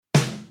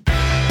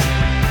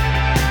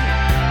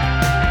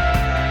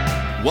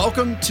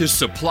Welcome to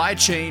Supply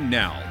Chain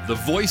Now, the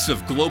voice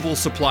of global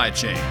supply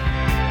chain.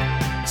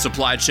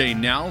 Supply Chain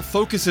Now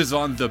focuses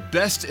on the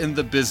best in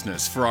the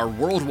business for our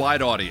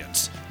worldwide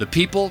audience, the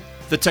people,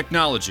 the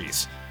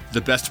technologies,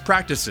 the best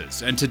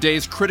practices, and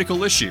today's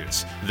critical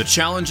issues, the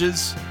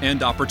challenges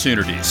and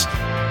opportunities.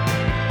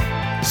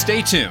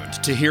 Stay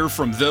tuned to hear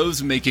from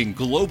those making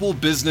global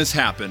business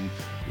happen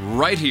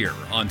right here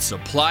on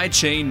Supply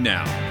Chain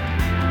Now.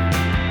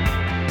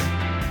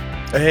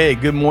 Hey,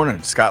 good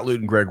morning. Scott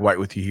Luton, Greg White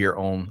with you here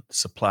on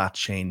Supply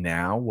Chain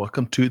Now.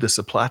 Welcome to the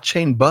Supply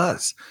Chain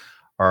Buzz,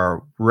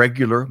 our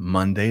regular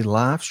Monday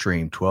live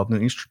stream, 12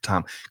 noon Eastern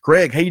time.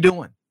 Greg, how you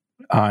doing?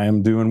 I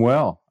am doing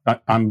well.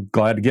 I'm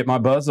glad to get my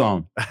buzz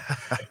on.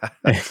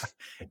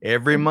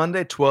 Every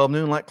Monday, 12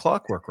 noon, like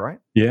clockwork, right?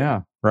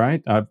 Yeah,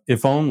 right.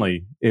 If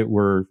only it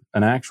were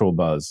an actual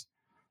buzz,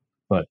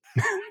 but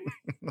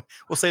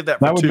we'll save that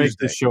for that would Tuesday. make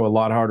this show a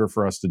lot harder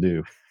for us to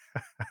do.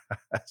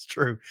 That's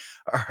true.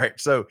 All right.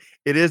 So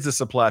it is the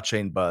Supply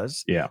Chain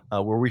Buzz,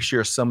 where we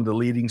share some of the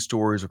leading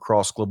stories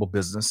across global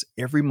business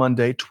every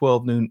Monday,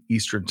 12 noon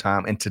Eastern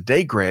time. And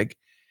today, Greg,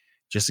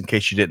 just in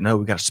case you didn't know,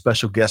 we got a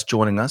special guest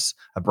joining us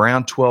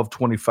around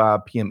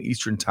 12:25 p.m.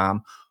 Eastern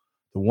time,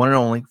 the one and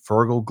only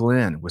Fergal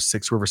Glenn with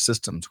Six River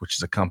Systems, which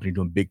is a company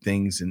doing big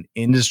things in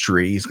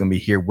industry. He's going to be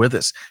here with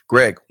us.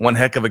 Greg, one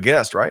heck of a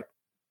guest, right?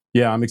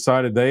 Yeah, I'm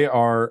excited. They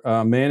are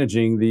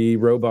managing the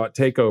robot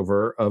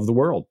takeover of the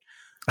world.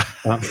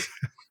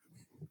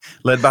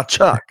 Led by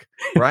Chuck,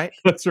 right?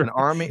 That's right. An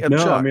army of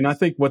Chuck. I mean, I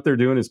think what they're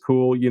doing is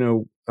cool.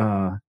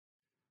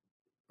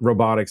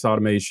 Robotics,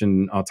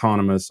 automation,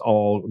 autonomous,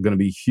 all going to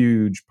be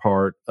huge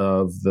part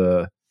of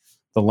the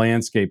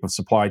landscape of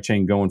supply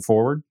chain going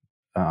forward.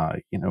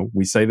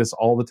 We say this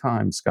all the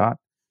time, Scott.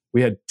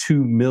 We had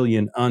 2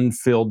 million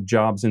unfilled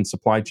jobs in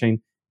supply chain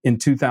in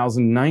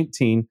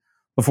 2019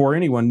 before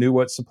anyone knew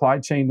what supply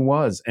chain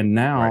was. And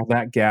now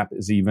that gap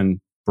is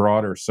even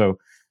broader. So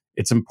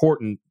it's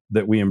important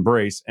that we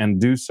embrace and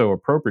do so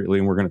appropriately.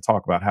 And we're going to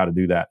talk about how to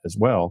do that as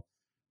well.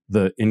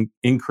 The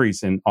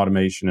increase in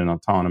automation and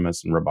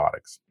autonomous and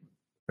robotics.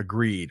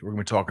 Agreed. We're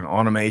going to be talking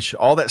automation,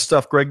 all that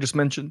stuff Greg just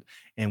mentioned,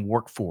 and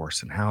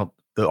workforce and how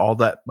all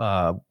that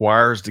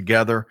wires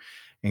together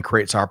and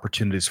creates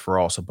opportunities for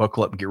all. So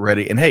buckle up and get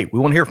ready. And hey, we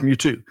want to hear from you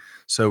too.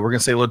 So we're going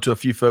to say hello to a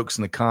few folks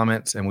in the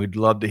comments, and we'd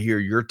love to hear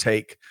your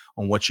take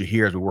on what you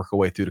hear as we work our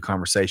way through the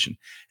conversation.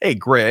 Hey,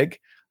 Greg.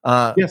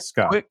 Yes,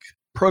 Scott. Quick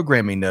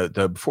programming note,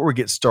 though, before we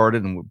get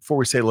started and before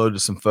we say hello to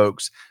some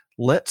folks,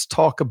 let's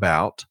talk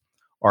about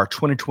our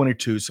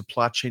 2022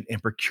 Supply Chain and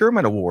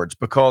Procurement Awards,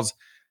 because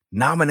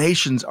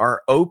nominations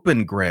are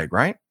open, Greg,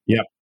 right?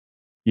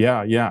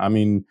 Yeah. I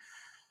mean,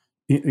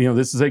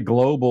 this is a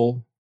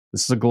global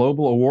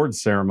awards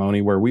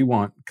ceremony where we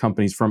want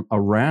companies from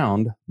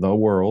around the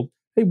world.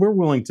 Hey, we're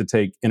willing to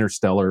take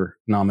interstellar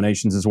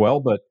nominations as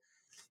well, but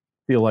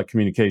feel like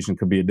communication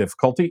could be a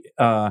difficulty.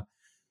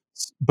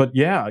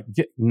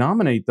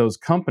 Nominate those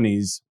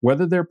companies,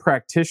 whether they're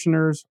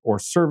practitioners or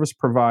service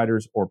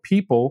providers or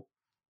people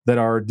that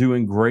are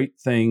doing great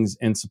things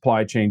in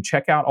supply chain.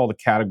 Check out all the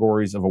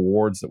categories of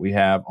awards that we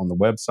have on the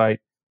website,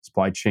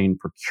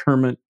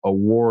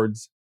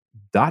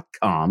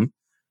 supplychainprocurementawards.com.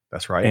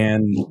 That's right.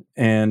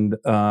 And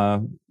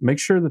make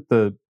sure that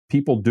the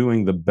people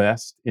doing the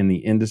best in the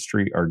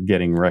industry are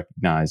getting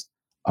recognized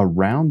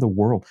around the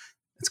world.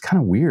 It's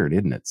kind of weird,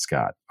 isn't it,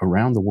 Scott?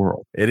 Around the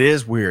world. It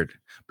is weird.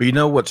 But you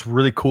know what's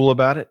really cool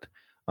about it?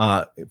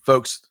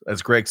 Folks,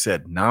 as Greg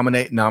said,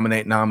 nominate,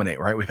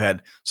 right? We've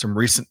had some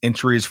recent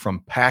entries from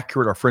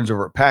Packard, our friends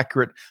over at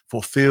Packard,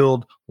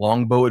 Fulfilled,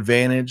 Longbow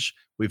Advantage.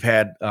 We've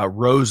had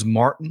Rose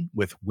Martin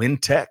with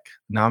Wintech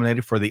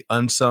nominated for the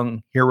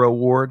Unsung Hero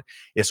Award.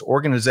 It's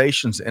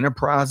organizations,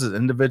 enterprises,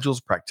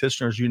 individuals,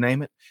 practitioners, you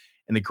name it.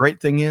 And the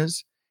great thing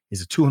is a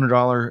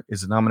 $200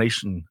 is a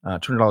nomination,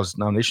 $200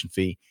 nomination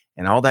fee.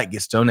 And all that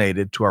gets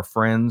donated to our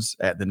friends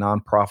at the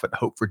nonprofit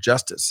Hope for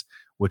Justice,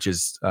 which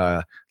is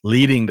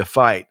leading the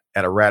fight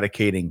at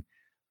eradicating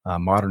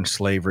modern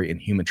slavery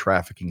and human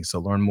trafficking. So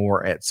learn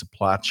more at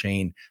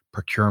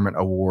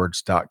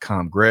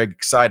supplychainprocurementawards.com. Greg,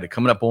 excited.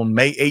 Coming up on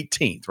May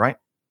 18th, right?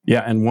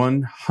 Yeah, and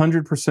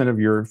 100% of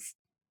your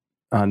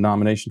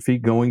nomination fee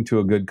going to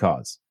a good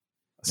cause.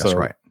 That's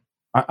right.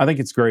 I think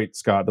it's great,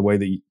 Scott, the way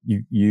that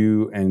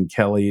you and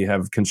Kelly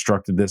have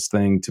constructed this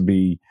thing to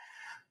be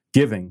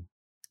giving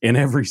in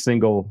every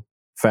single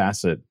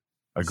facet.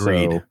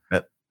 Agreed.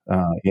 So,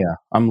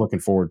 I'm looking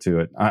forward to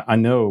it. I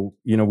know,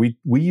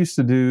 we used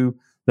to do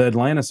the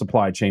Atlanta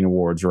Supply Chain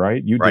Awards,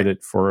 right? You did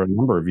it for a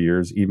number of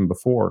years, even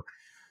before.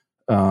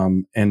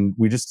 And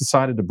we just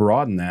decided to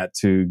broaden that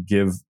to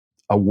give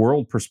a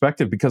world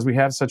perspective because we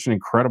have such an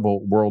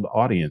incredible world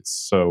audience.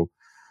 So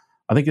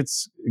I think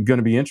it's going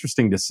to be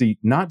interesting to see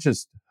not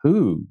just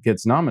who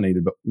gets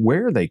nominated, but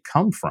where they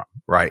come from.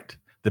 Right.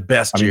 The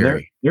best,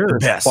 Jerry.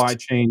 There's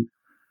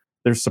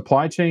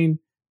supply chain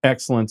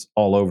excellence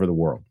all over the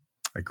world.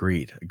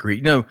 Agreed.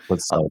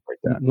 Let's celebrate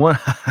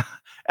that.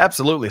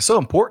 Absolutely. It's so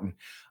important.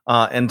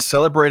 And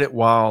celebrate it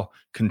while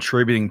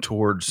contributing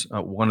towards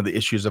one of the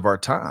issues of our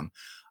time.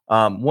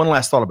 One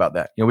last thought about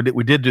that.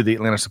 We did do the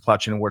Atlanta Supply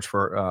Chain Awards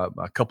for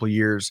a couple of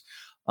years,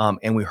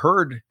 and we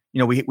heard,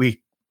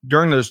 we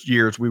during those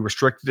years we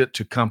restricted it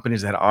to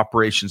companies that had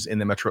operations in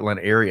the Metro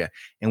Atlanta area,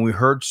 and we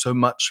heard so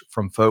much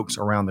from folks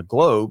around the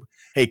globe.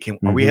 Hey,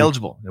 are we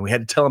eligible? And we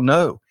had to tell them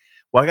no.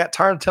 Well, I got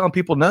tired of telling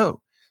people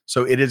no.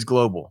 So it is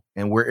global,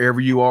 and wherever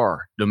you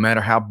are, no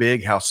matter how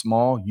big, how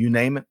small, you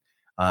name it,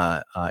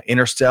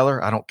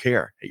 interstellar, I don't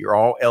care. You're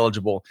all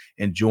eligible,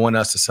 and join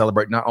us to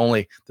celebrate not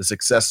only the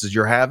successes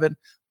you're having,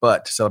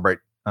 but to celebrate,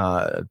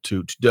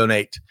 to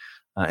donate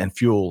and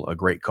fuel a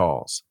great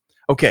cause.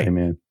 Okay.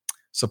 Amen.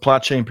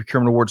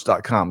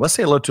 SupplyChainProcurementAwards.com. Let's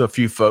say hello to a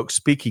few folks.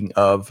 Speaking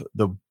of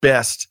the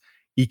best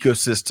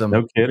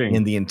ecosystem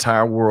in the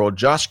entire world,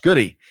 Josh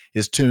Goody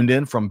is tuned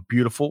in from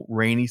beautiful,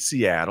 rainy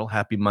Seattle.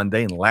 Happy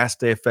Monday and last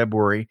day of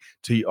February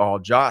to you all.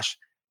 Josh,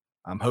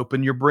 I'm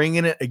hoping you're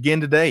bringing it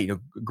again today.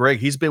 Greg,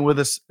 he's been with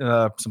us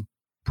some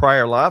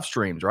prior live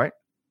streams, right?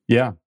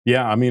 Yeah.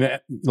 I mean,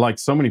 like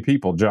so many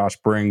people, Josh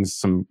brings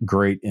some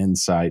great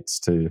insights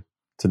to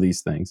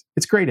these things.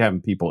 It's great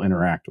having people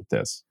interact with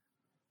this.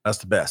 That's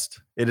the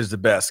best. It is the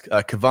best.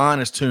 Kavan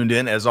is tuned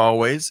in as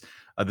always.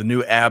 The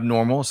new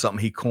abnormal, something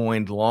he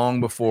coined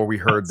long before we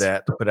heard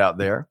that put out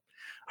there.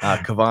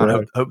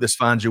 Kavan, hope this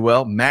finds you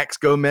well. Max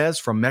Gomez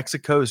from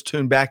Mexico is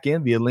tuned back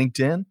in via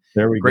LinkedIn.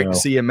 There we go. Great to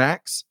see you,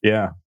 Max.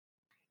 Yeah.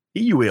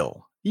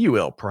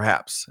 EUL,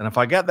 perhaps. And if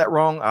I got that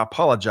wrong, I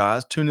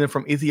apologize. Tuned in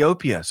from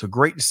Ethiopia. So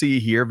great to see you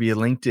here via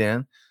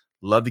LinkedIn.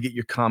 Love to get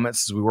your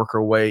comments as we work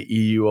our way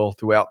EUL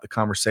throughout the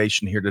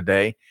conversation here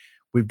today.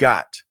 We've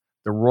got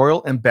the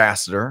Royal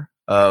Ambassador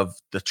of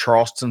the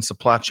Charleston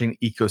Supply Chain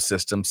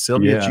Ecosystem,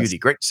 Sylvia Judy.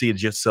 Great to see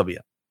you,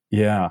 Sylvia.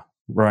 Yeah,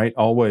 right.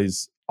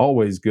 Always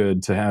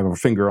good to have a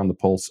finger on the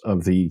pulse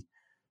of the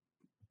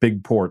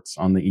big ports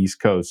on the East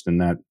Coast,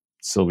 and that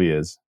Sylvia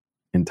is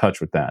in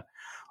touch with that.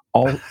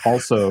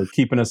 Also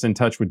keeping us in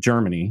touch with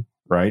Germany,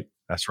 right?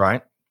 That's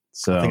right.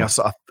 So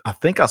I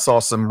think I saw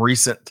some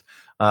recent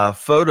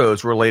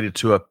photos related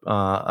to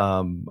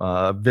a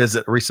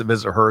recent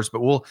visit of hers,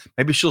 but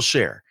maybe she'll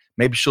share.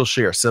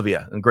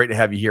 Sylvia, and great to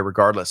have you here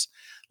regardless.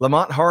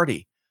 Lamont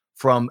Hardy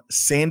from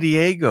San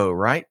Diego,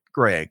 right,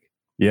 Greg?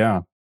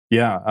 Yeah.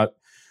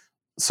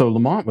 So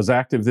Lamont was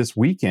active this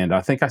weekend. I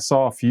think I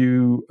saw a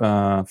few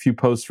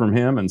posts from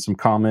him and some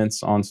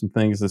comments on some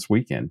things this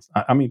weekend.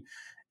 I mean,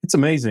 it's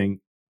amazing.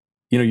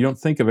 You don't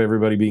think of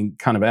everybody being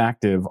kind of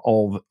active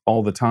all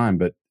the time,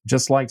 but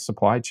just like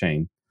supply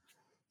chainers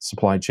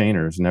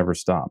never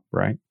stop,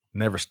 right?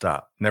 Never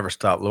stop.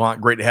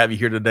 Lamont, great to have you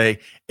here today.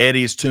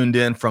 Eddie's tuned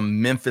in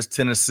from Memphis,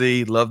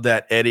 Tennessee. Love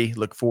that, Eddie.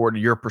 Look forward to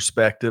your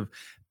perspective.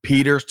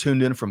 Peter's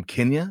tuned in from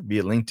Kenya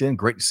via LinkedIn.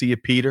 Great to see you,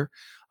 Peter.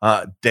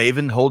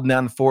 David holding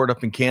down the fort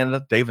up in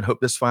Canada. David, hope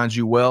this finds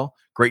you well.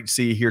 Great to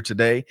see you here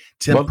today.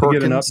 Tim Love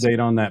Perkins. To get an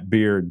update on that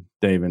beard,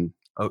 David.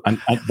 Oh.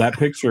 That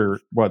picture,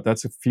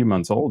 that's a few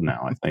months old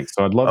now, I think.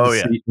 So I'd love to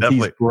see if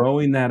he's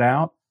growing that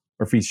out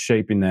or if he's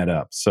shaping that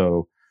up.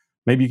 So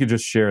maybe you could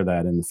just share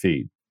that in the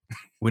feed.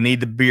 We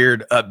need the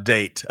beard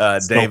update,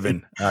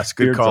 David. It's a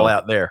good call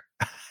out there.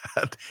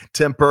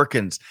 Tim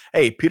Perkins.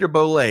 Hey, Peter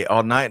Boley,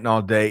 all night and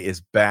all day, is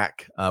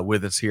back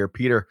with us here.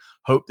 Peter,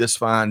 hope this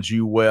finds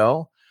you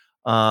well.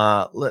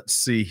 Let's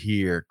see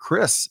here.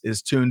 Chris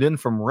is tuned in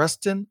from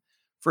Reston,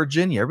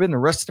 Virginia. Ever been to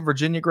Reston,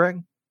 Virginia,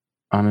 Greg?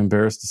 I'm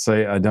embarrassed to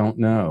say I don't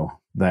know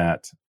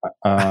that.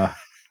 I've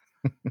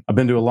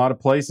been to a lot of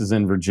places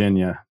in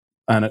Virginia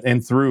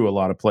and through a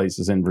lot of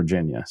places in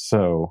Virginia.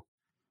 So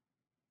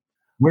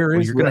where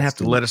is you're going to have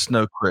to let us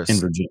know, Chris. In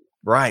Virginia.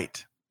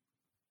 Right.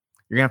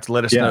 You're going to have to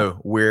let us know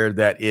where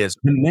that is.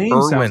 The name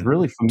sounds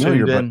really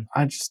familiar, but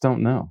I just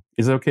don't know.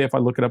 Is it okay if I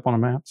look it up on a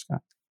map,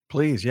 Scott?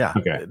 Please, yeah.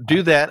 Okay.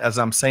 Do that as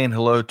I'm saying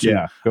hello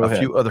to a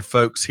few other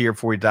folks here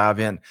before we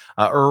dive in.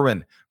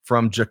 Erwin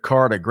from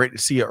Jakarta. Great to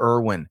see you,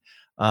 Erwin.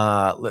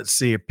 Let's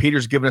see.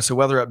 Peter's giving us a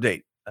weather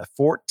update.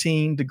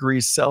 14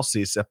 degrees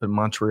Celsius up in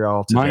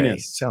Montreal today.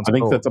 Minus. Sounds I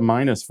think cold. That's a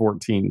minus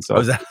 14. So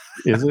is it?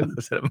 Is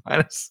it a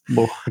minus?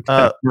 Lord,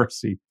 God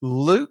mercy.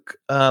 Luke,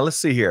 let's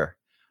see here.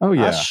 Oh,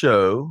 yeah. I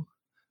show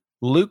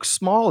Luke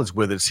Small is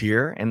with us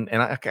here, and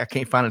I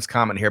can't find his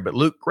comment here, but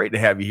Luke, great to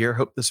have you here.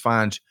 Hope this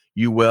finds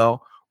you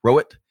well.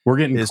 Rowett We're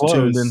getting close.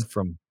 Tuned in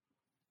from.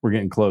 We're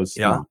getting close.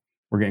 Yeah.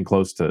 We're getting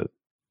close to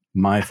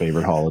my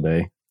favorite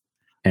holiday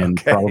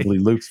and probably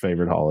Luke's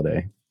favorite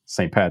holiday,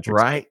 St. Patrick's.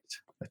 Right.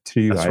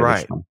 That's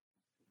right.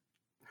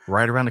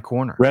 Right around the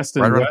corner.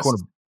 Reston, right around the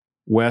corner.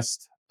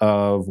 West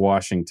of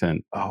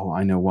Washington. Oh,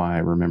 I know why. I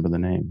remember the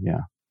name.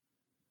 Yeah.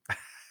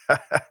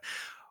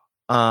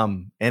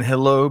 And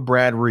hello,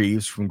 Brad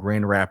Reeves from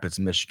Grand Rapids,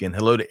 Michigan.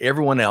 Hello to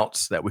everyone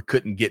else that we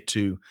couldn't get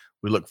to.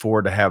 We look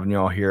forward to having you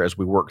all here as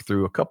we work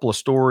through a couple of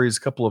stories,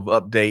 a couple of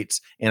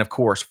updates, and of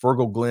course,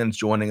 Fergal Glenn's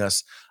joining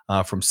us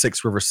from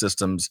Six River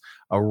Systems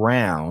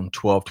around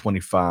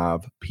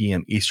 12:25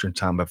 p.m. Eastern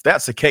time. But if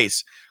that's the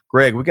case,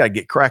 Greg, we got to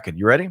get cracking.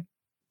 You ready?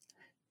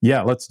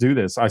 Yeah, let's do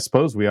this. I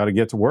suppose we ought to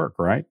get to work,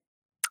 right?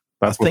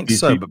 I think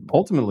so. But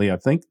ultimately, I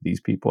think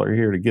these people are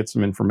here to get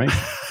some information.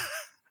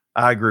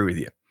 I agree with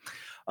you.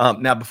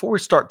 Now, before we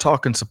start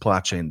talking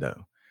supply chain,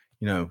 though,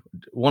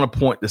 want to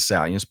point this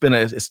out. It's been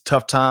it's a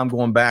tough time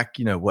going back,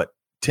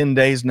 10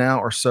 days now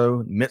or so,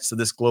 in the midst of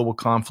this global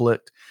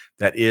conflict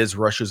that is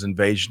Russia's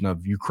invasion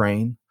of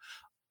Ukraine.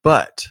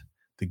 But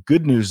the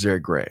good news there,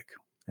 Greg,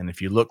 and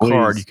if you look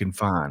hard, you can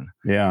find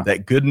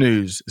that good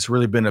news. It's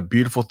really been a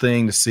beautiful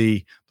thing to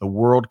see the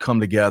world come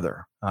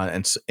together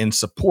and in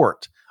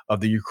support of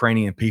the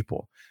Ukrainian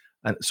people.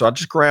 And so I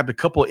just grabbed a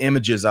couple of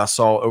images I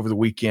saw over the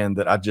weekend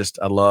that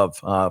I love,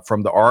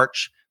 from the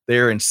Arch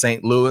there in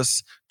St.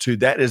 Louis to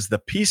that is the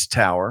Peace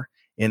Tower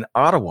in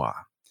Ottawa,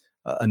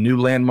 a new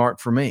landmark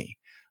for me.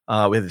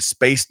 We have the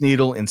Space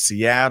Needle in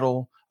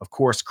Seattle, of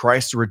course,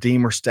 Christ the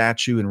Redeemer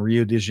statue in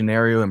Rio de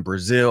Janeiro in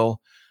Brazil,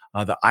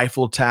 the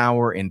Eiffel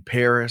Tower in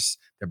Paris,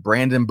 the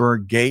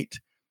Brandenburg Gate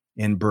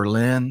in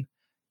Berlin,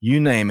 you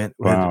name it.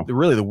 Wow.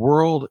 Really, the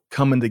world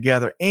coming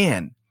together.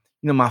 And,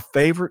 my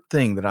favorite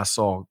thing that I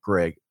saw,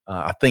 Greg,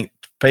 I think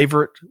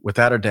favorite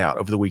without a doubt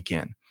over the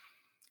weekend,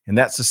 and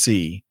that's to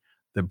see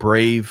the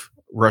brave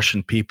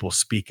Russian people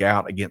speak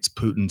out against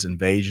Putin's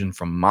invasion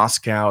from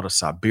Moscow to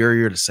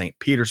Siberia to St.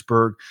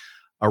 Petersburg.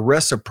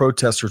 Arrests of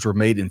protesters were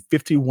made in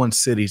 51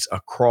 cities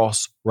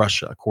across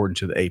Russia, according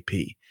to the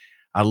AP.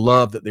 I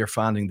love that they're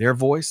finding their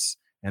voice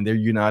and they're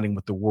uniting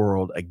with the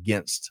world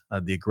against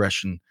the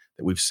aggression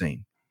that we've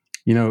seen.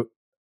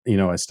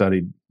 I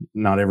studied,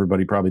 not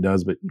everybody probably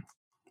does, but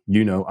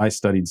I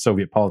studied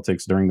Soviet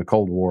politics during the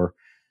Cold War.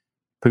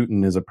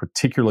 Putin is a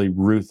particularly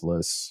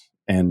ruthless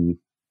and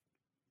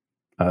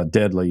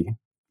deadly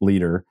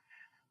leader.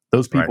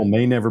 Those people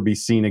may never be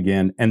seen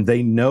again, and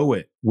they know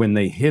it when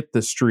they hit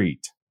the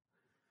street.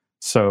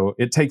 So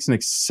it takes an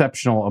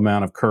exceptional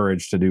amount of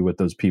courage to do what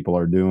those people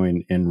are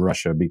doing in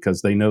Russia,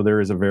 because they know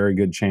there is a very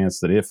good chance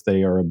that if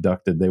they are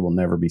abducted, they will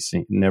never be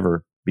seen,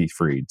 never be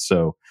freed.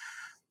 So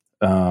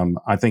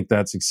I think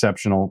that's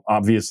exceptional.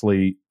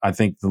 Obviously, I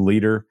think the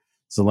leader,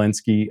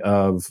 Zelensky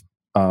of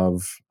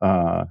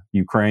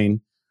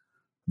Ukraine,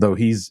 though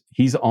he's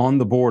on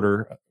the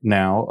border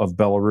now of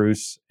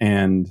Belarus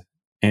and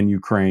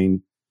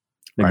Ukraine,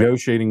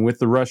 negotiating with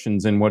the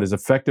Russians in what is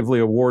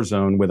effectively a war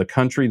zone with a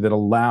country that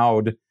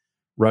allowed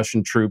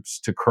Russian troops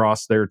to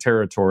cross their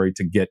territory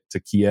to get to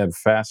Kiev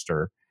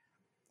faster.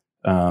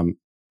 Man,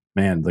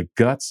 the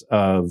guts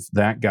of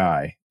that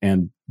guy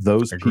and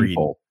those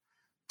people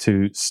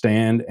to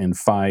stand and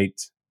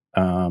fight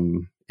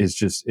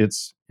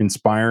it's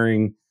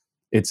inspiring,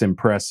 it's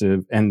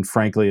impressive, and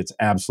frankly, it's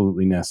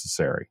absolutely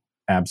necessary.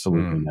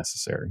 Absolutely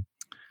necessary.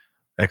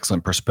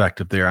 Excellent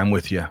perspective there. I'm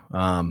with you.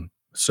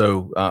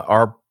 So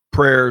our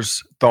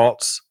prayers,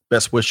 thoughts,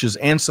 best wishes,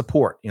 and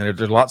support.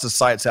 There's lots of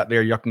sites out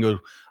there. Y'all can go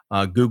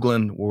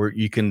Googling where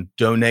you can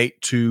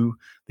donate to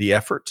the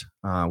effort.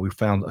 We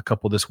found a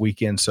couple this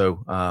weekend.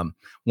 So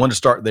wanted to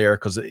start there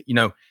because,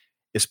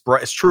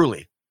 it's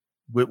truly,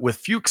 with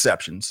few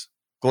exceptions,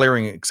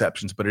 glaring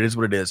exceptions, but it is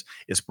what it is.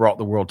 It's brought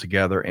the world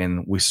together,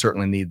 and we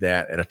certainly need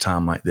that at a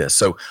time like this.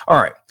 So, all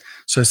right.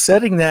 So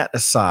setting that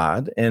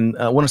aside, and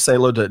I want to say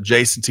hello to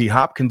Jason T.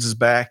 Hopkins is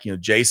back.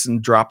 Jason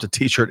dropped a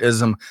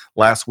T-shirt-ism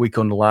last week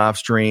on the live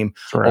stream.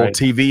 Right. Old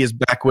TV is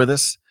back with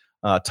us.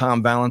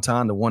 Tom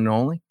Valentine, the one and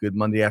only. Good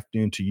Monday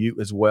afternoon to you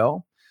as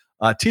well.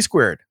 T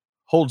Squared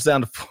holds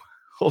down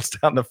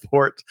the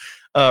fort,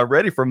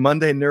 ready for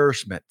Monday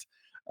nourishment.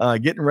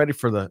 Getting ready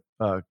for the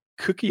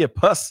Cookie a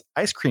Puss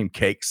ice cream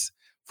cakes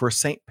for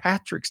St.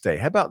 Patrick's Day.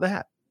 How about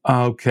that?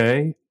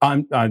 Okay.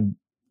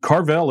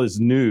 Carvel is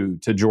new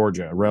to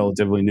Georgia,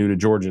 relatively new to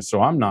Georgia,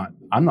 so I'm not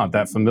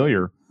that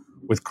familiar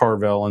with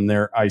Carvel and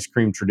their ice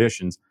cream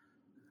traditions.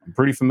 I'm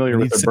pretty familiar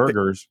with their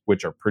burgers,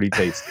 which are pretty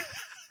tasty.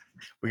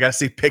 We got to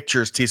see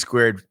pictures, T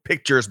Squared.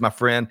 Pictures, my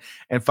friend.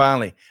 And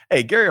finally,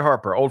 hey, Gary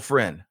Harper, old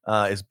friend,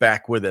 is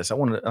back with us. I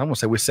want to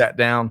say we sat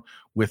down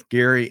with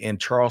Gary in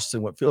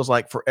Charleston, what feels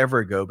like forever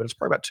ago, but it's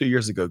probably about 2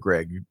 years ago,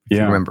 Greg, if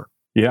you remember.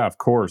 Yeah, of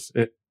course.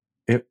 It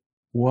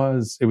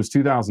was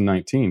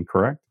 2019,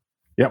 correct?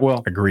 Yeah,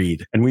 well,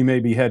 agreed. And we may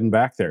be heading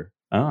back there.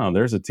 Oh,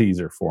 there's a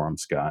teaser for him,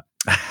 Scott.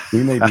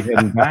 We may be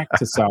heading back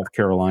to South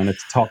Carolina to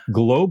talk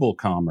global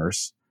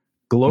commerce,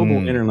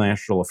 global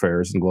international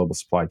affairs, and global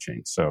supply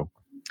chain. So,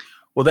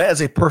 well, that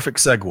is a perfect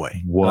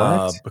segue.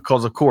 What?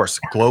 Because, of course,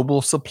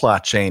 global supply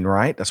chain,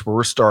 right? That's where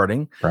we're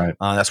starting. Right.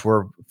 That's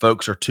where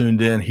folks are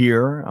tuned in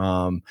here.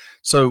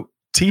 So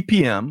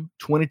TPM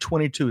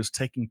 2022 is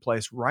taking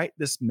place right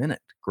this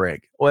minute,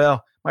 Greg.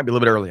 Well, might be a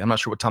little bit early. I'm not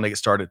sure what time they get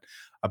started.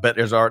 I bet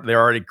they're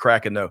already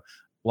cracking though.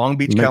 Long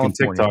Beach, Making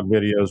California. TikTok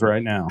videos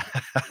right now.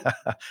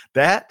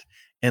 That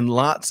and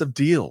lots of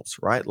deals,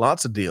 right?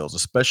 Lots of deals,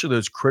 especially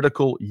those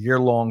critical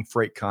year-long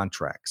freight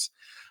contracts.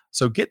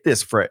 So get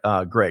this,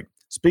 Greg.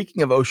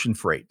 Speaking of ocean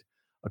freight,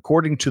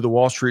 according to the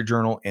Wall Street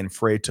Journal and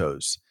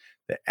Freightos,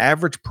 the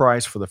average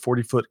price for the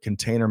 40-foot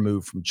container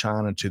move from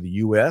China to the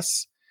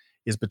U.S.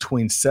 is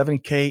between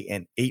 $7,000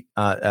 and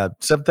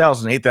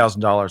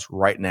 $8,000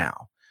 right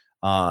now.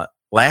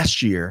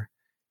 Last year,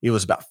 it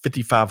was about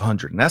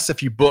 $5,500, and that's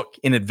if you book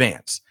in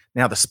advance.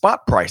 Now, the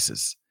spot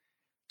prices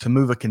to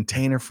move a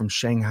container from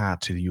Shanghai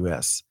to the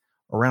U.S.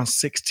 around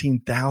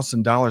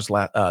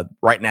 $16,000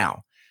 right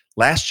now.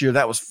 Last year,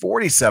 that was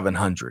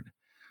 $4,700.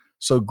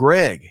 So,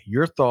 Greg,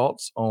 your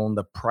thoughts on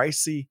the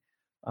pricey?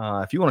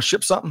 If you want to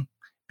ship something,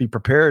 be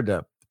prepared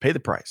to pay the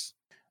price.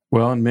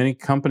 Well, and many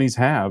companies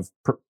have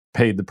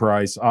paid the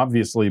price,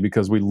 obviously,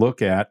 because we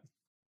look at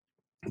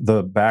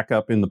the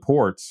backup in the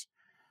ports.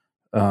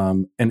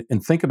 And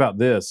think about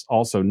this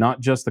also, not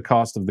just the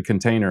cost of the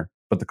container,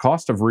 but the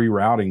cost of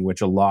rerouting,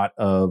 which a lot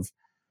of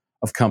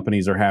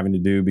companies are having to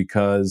do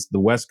because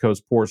the West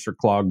Coast ports are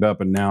clogged up,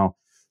 and now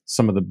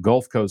some of the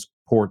Gulf Coast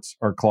ports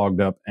are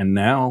clogged up, and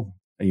now,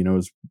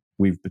 as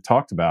we've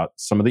talked about,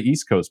 some of the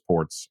East Coast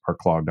ports are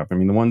clogged up. I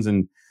mean, the ones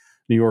in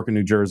New York and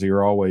New Jersey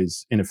are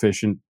always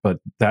inefficient, but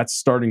that's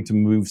starting to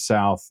move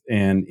south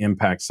and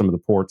impact some of the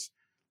ports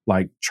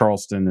like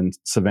Charleston and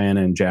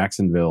Savannah and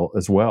Jacksonville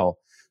as well.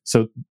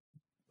 So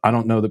I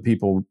don't know that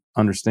people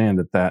understand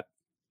that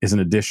is an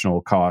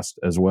additional cost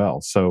as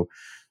well. So,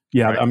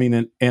 yeah, right. I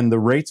mean, and the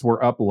rates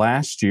were up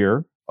last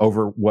year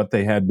over what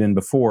they had been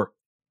before.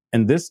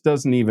 And this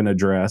doesn't even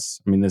address,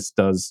 this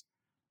does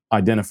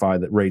identify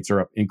that rates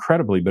are up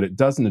incredibly, but it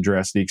doesn't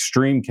address the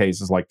extreme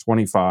cases like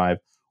 $25,000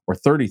 or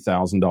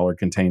 $30,000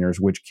 containers,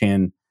 which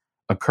can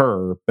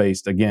occur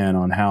based, again,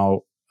 on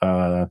how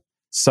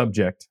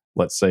subject,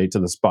 let's say, to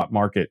the spot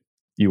market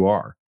you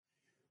are.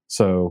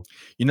 So,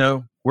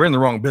 we're in the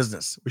wrong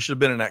business. We should have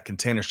been in that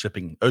container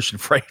shipping, ocean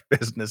freight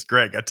business,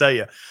 Greg, I tell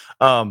you.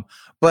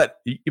 But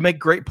you make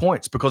great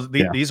points because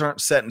these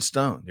aren't set in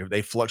stone.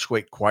 They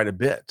fluctuate quite a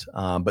bit.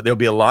 But there'll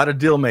be a lot of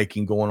deal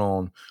making going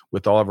on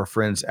with all of our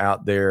friends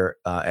out there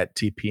at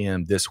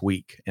TPM this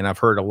week. And I've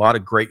heard a lot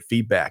of great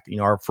feedback.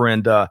 Our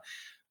friend of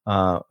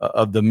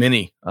the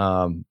many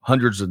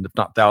hundreds and if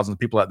not thousands of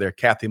people out there,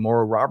 Kathy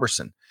Morrow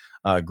Robertson,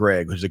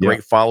 Greg, who's a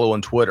great follow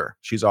on Twitter.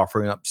 She's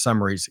offering up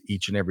summaries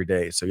each and every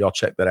day. So y'all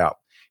check that out.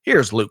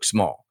 Here's Luke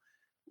Small.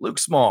 Luke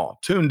Small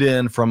tuned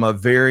in from a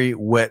very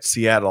wet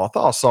Seattle. I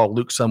thought I saw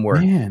Luke somewhere.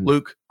 Man.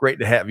 Luke, great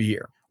to have you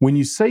here. When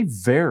you say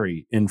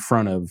very in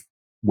front of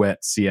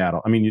wet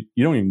Seattle, you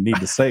don't even need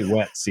to say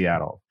wet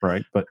Seattle,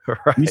 right? But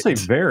right. You say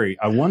very,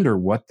 I wonder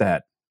what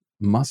that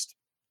must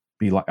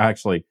be like.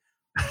 Actually,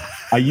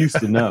 I used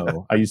to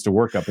know. I used to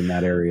work up in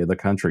that area of the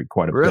country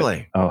quite a bit.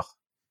 Really? Oh,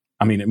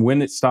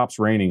 when it stops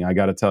raining, I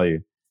got to tell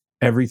you,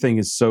 everything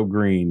is so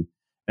green.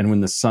 And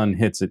when the sun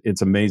hits it,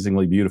 it's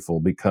amazingly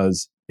beautiful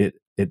because it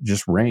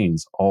just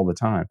rains all the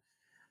time.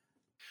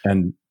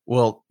 And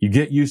you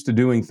get used to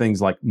doing things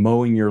like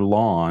mowing your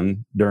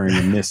lawn during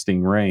a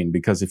misting rain,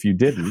 because if you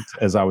didn't,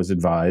 as I was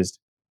advised,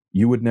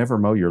 you would never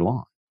mow your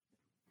lawn.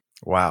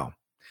 Wow.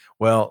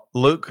 Well,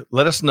 Luke,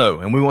 let us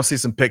know, and we want to see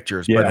some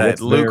pictures. Yeah, but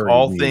Luke,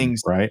 all mean,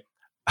 things right.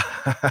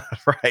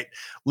 Right.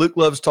 Luke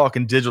loves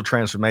talking digital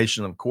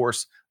transformation. Of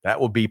course, that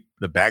will be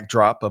the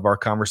backdrop of our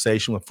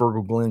conversation with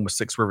Fergal Glenn with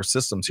Six River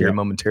Systems here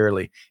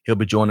momentarily. He'll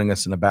be joining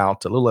us in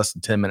about a little less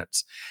than 10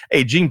 minutes.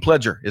 Hey, Gene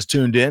Pledger is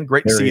tuned in.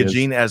 Great to see you,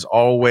 Gene, as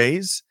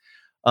always.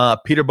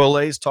 Peter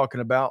Bollet is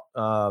talking about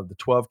the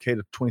 12K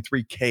to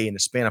 23K in the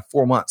span of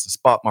 4 months, the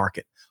spot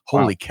market.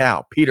 Holy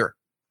cow, Peter.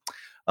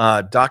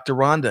 Dr.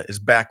 Rhonda is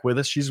back with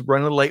us. She's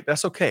running late.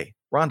 That's okay.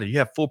 Rhonda, you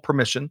have full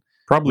permission.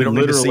 Probably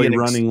literally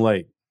running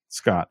late.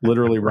 Scott,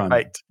 literally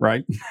running,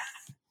 right?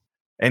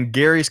 And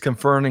Gary's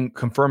confirming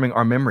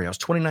our memory. It was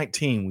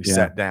 2019 we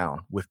sat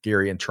down with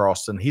Gary in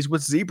Charleston. He's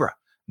with Zebra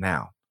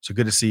now. So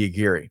good to see you,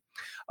 Gary.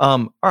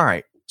 All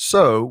right.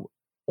 So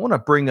I want to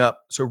bring up,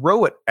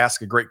 Rohit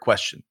asked a great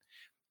question.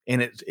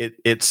 And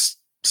it's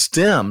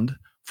stemmed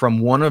from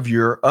one of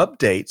your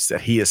updates that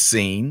he has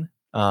seen,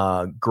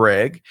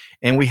 Greg.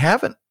 And we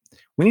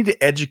need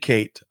to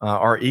educate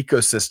our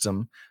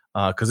ecosystem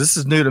because this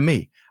is new to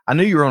me. I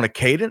knew you were on a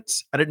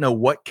cadence. I didn't know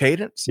what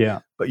cadence.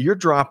 Yeah. But you're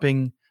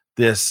dropping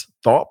this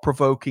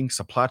thought-provoking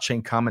supply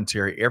chain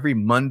commentary every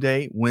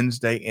Monday,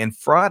 Wednesday, and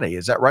Friday.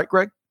 Is that right,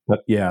 Greg?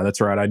 Yeah,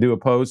 that's right. I do a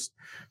post,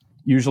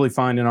 usually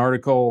find an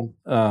article,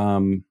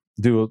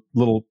 do a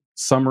little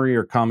summary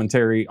or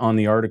commentary on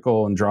the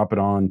article, and drop it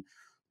on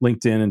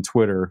LinkedIn and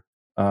Twitter.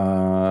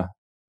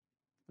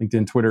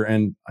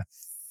 And I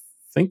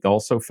think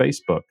also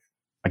Facebook.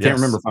 I can't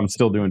remember if I'm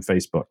still doing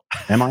Facebook.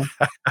 Am I?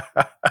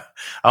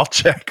 I'll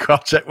check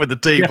with the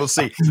team. We'll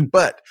see.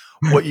 But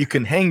what you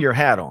can hang your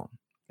hat on,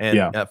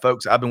 and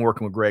folks, I've been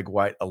working with Greg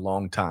White a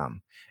long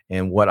time.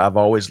 And what I've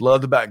always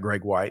loved about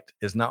Greg White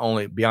is not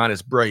only beyond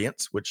his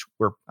brilliance, which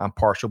I'm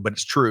partial, but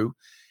it's true.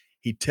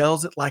 He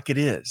tells it like it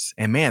is.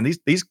 And man,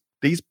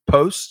 these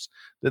posts,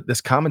 this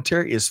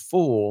commentary is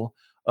full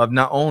of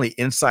not only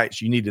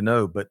insights you need to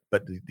know, but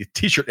the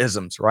t-shirt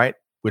isms, right?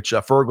 Which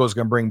Fergal is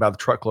going to bring by the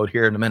truckload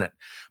here in a minute.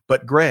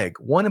 But Greg,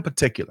 one in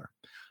particular,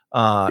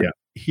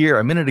 here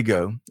a minute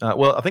ago,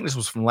 I think this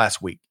was from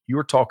last week, you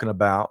were talking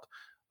about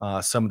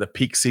some of the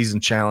peak season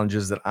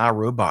challenges that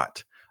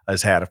iRobot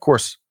has had. Of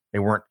course, they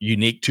weren't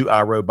unique to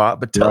iRobot,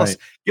 but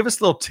give us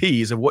a little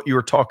tease of what you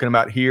were talking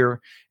about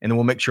here, and then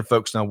we'll make sure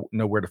folks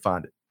know where to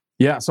find it.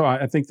 Yeah, so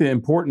I think the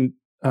important,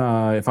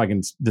 if I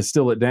can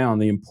distill it down,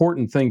 the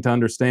important thing to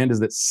understand is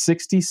that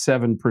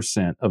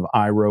 67% of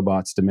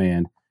iRobot's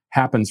demand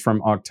happens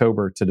from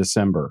October to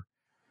December.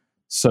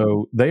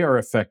 So they are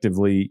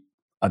effectively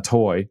a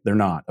toy. They're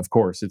not, of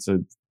course. It's a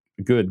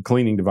good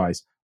cleaning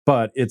device,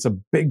 but it's a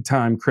big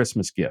time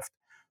Christmas gift.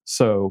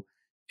 So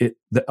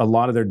a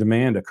lot of their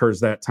demand occurs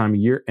that time of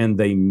year, and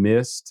they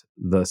missed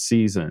the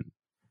season.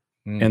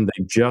 And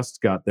they just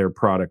got their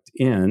product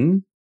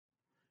in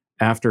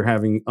after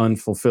having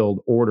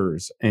unfulfilled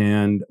orders.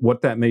 And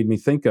what that made me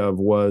think of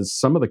was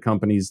some of the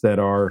companies that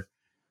are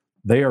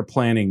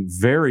planning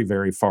very,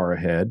 very far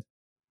ahead,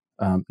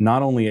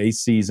 not only a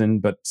season,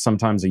 but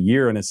sometimes a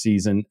year and a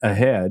season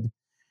ahead.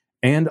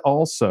 And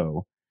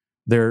also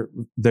they're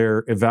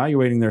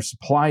evaluating their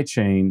supply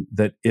chain,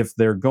 that if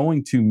they're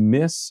going to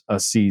miss a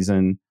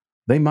season,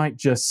 they might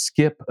just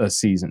skip a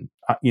season.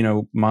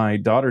 My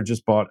daughter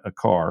just bought a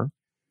car,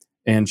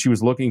 and she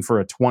was looking for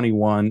a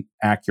 2021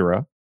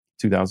 Acura.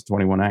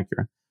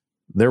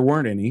 There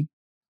weren't any,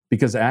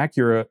 because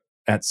Acura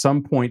at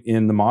some point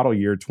in the model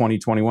year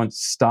 2021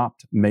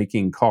 stopped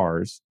making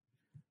cars,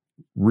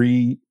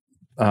 retooled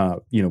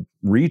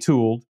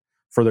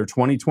for their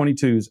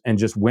 2022s and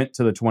just went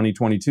to the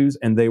 2022s,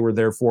 and they were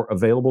therefore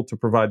available to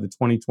provide the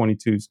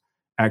 2022s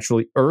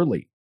actually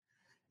early.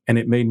 And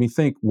it made me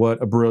think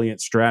what a brilliant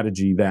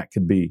strategy that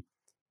could be,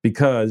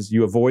 because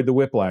you avoid the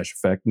whiplash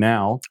effect.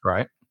 Now,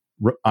 right,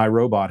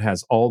 iRobot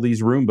has all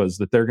these Roombas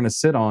that they're going to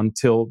sit on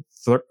till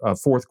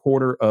fourth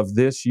quarter of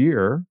this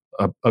year,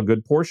 a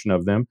good portion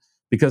of them,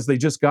 because they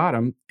just got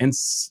them, and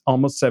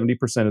almost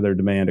 70% of their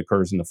demand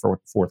occurs in the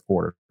fourth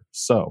quarter.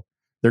 So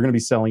they're going to be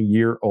selling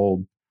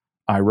year-old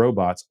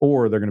iRobots,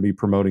 or they're going to be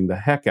promoting the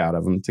heck out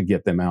of them to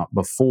get them out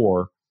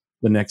before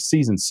the next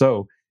season.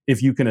 So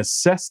if you can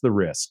assess the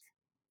risk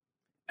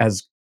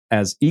as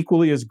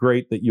equally as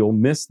great that you'll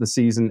miss the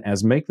season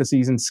as make the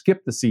season,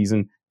 skip the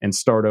season, and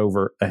start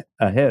over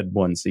ahead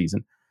one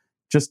season.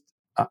 Just,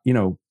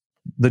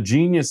 the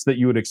genius that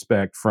you would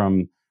expect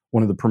from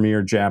one of the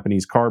premier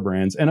Japanese car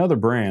brands and other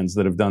brands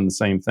that have done the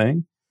same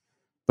thing.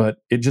 But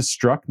it just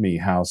struck me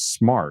how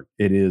smart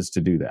it is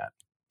to do that.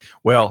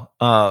 Well,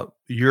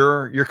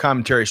 your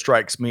commentary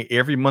strikes me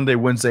every Monday,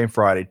 Wednesday, and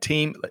Friday.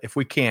 Team, if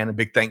we can, a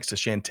big thanks to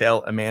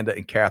Chantel, Amanda,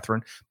 and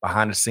Catherine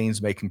behind the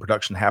scenes making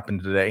production happen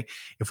today.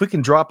 If we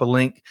can drop a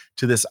link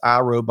to this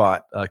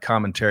iRobot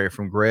commentary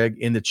from Greg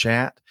in the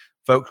chat,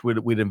 folks,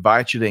 we'd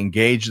invite you to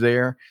engage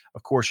there.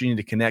 Of course, you need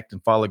to connect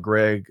and follow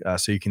Greg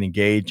so you can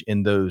engage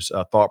in those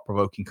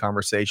thought-provoking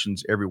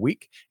conversations every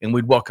week, and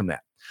we'd welcome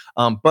that.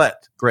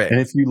 But Greg, and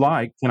if you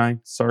like,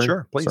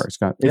 Sure, please. Sorry,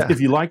 Scott. If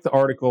you like the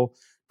article,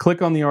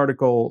 click on the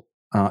article.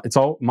 It's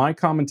all my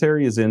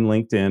commentary is in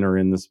LinkedIn or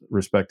in the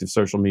respective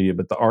social media,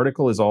 but the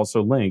article is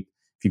also linked.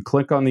 If you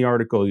click on the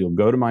article, you'll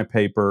go to my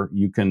paper.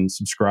 You can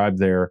subscribe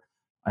there.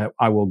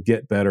 I will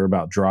get better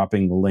about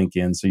dropping the link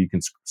in so you can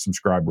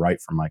subscribe right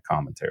from my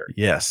commentary.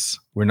 Yes,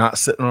 we're not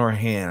sitting on our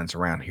hands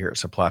around here at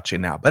Supply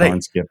Chain Now. But hey,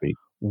 Skippy,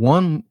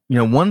 one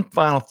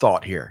final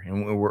thought here,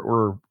 and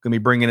we're going to be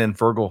bringing in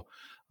Fergal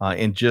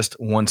in just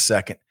 1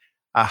 second.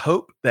 I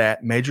hope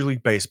that Major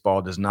League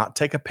Baseball does not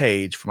take a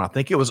page from, I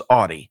think it was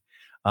Audi,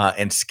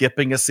 and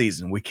skipping a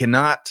season. We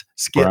cannot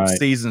skip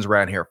seasons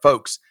around here,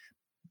 folks.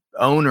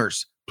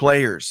 Owners,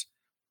 players,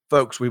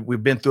 folks.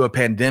 We've been through a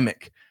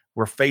pandemic.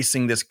 We're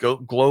facing this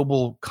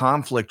global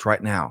conflict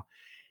right now.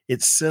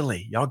 It's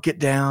silly. Y'all get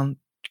down,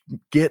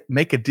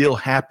 make a deal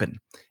happen.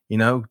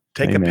 Take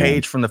Amen. A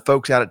page from the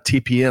folks out at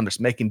TPM that's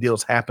making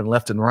deals happen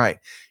left and right.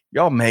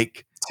 Y'all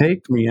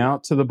take me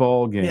out to the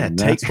ball game. Yeah,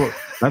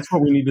 that's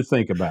what we need to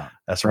think about.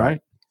 That's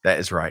right. That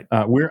is right.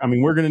 We're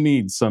going to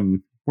need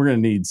some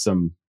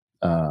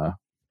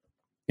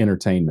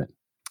entertainment.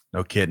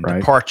 No kidding. Right?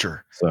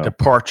 Departure to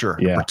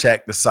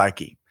protect the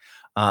psyche.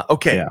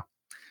 Okay. Yeah.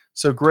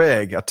 So,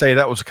 Greg, I'll tell you,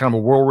 that was kind of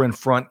a whirlwind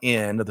front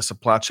end of the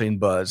Supply Chain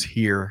Buzz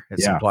here at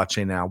Supply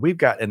Chain Now. We've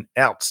got an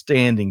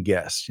outstanding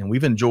guest, and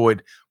we've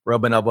enjoyed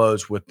rubbing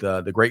elbows with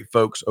the great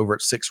folks over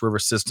at Six River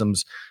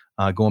Systems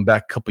going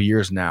back a couple of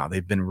years now.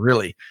 They've been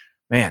really,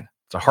 it's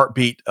a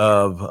heartbeat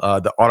of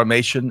the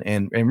automation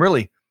and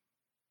really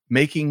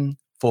making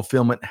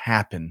fulfillment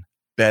happen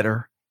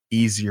better,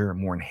 easier,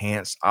 more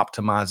enhanced,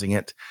 optimizing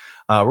it.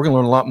 We're going to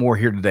learn a lot more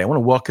here today. I want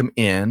to welcome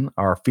in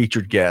our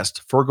featured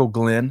guest, Fergal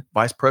Glenn,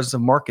 Vice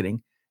President of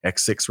Marketing at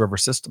Six River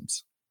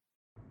Systems.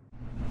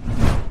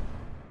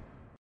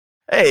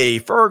 Hey,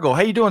 Fergal,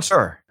 how you doing,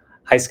 sir?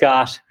 Hi,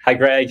 Scott. Hi,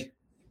 Greg.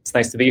 It's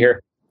nice to be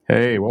here.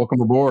 Hey, welcome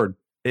aboard.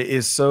 It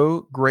is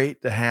so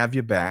great to have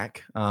you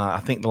back. I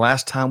think the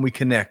last time we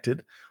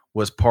connected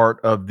was part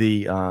of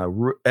the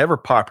ever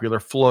popular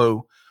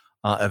Flow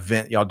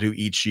event y'all do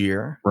each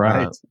year.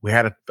 Right. We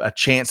had a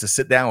chance to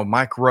sit down with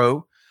Mike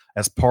Rowe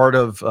as part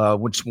of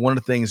which one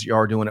of the things you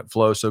are doing at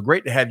Flow. So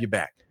great to have you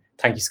back.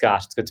 Thank you,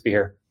 Scott. It's good to be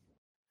here.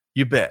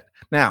 You bet.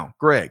 Now,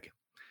 Greg,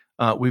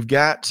 we've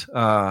got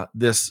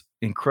this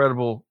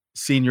incredible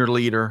senior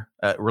leader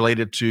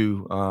related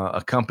to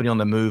a company on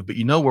the move, but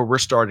you know where we're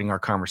starting our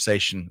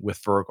conversation with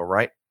Fergal,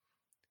 right?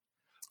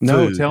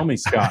 No, Food. tell me,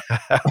 Scott.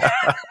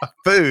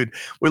 Food.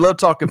 We love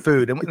talking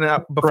food. And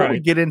now, before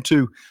we get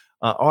into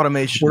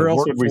automation, where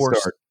else would we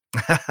start?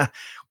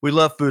 We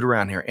love food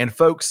around here. And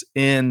folks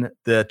in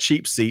the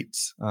cheap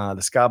seats, the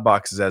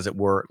skyboxes, as it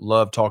were,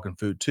 love talking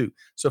food too.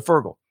 So,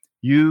 Fergal,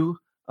 you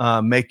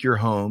make your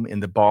home in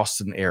the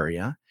Boston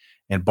area.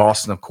 And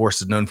Boston, of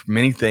course, is known for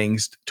many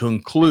things, to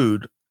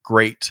include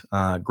great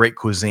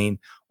cuisine.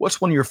 What's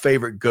one of your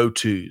favorite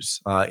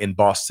go-tos in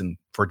Boston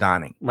for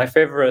dining? My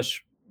favorite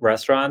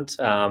restaurant,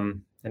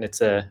 and it's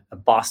a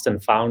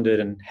Boston-founded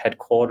and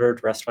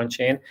headquartered restaurant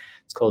chain.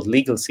 It's called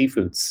Legal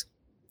Seafoods.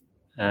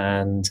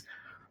 And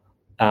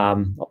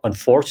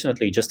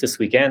unfortunately, just this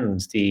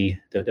weekend, the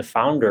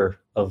founder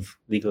of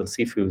Legal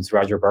Seafoods,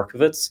 Roger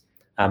Berkowitz,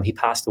 he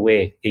passed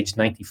away, aged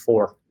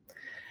 94.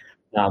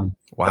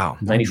 Wow,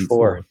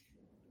 94.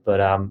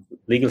 But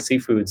Legal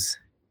Seafoods,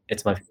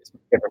 it's my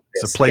favorite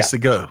place. It's a place to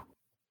go.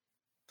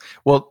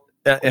 Well,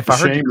 if I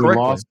heard you correctly, we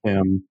lost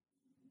him,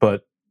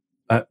 but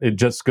it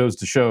just goes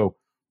to show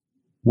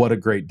what a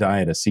great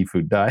diet a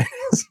seafood diet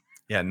is.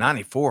 Yeah,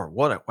 94.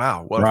 What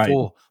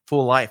a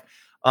full life.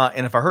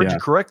 And if I heard you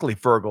correctly,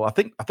 Fergal,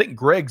 I think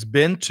Greg's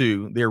been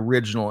to the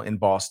original in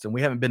Boston.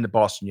 We haven't been to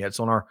Boston yet. It's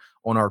on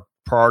our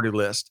priority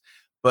list.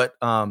 But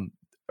are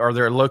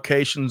there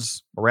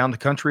locations around the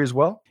country as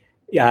well?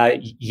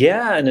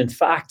 Yeah, and in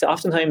fact,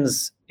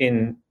 oftentimes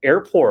in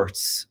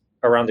airports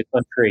around the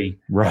country,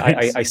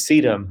 right. I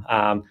see them.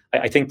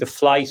 I think the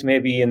flight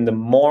maybe in the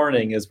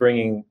morning is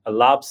bringing a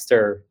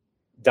lobster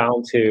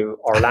down to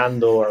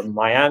Orlando or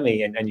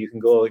Miami, and you can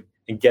go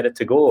and get it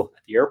to go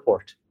at the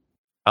airport.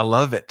 I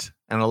love it,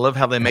 and I love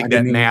how they make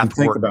that math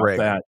work. About Greg.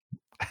 That.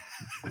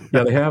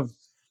 Yeah,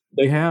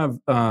 they have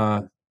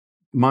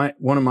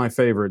one of my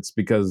favorites,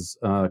 because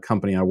a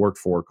company I worked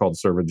for called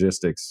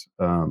Servigistics.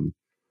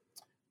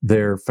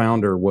 Their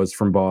founder was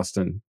from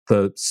Boston.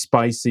 The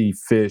spicy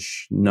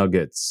fish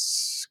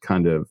nuggets,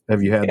 kind of.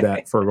 Have you had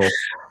that, Fergal?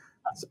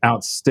 It's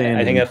outstanding.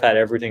 I think I've had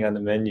everything on the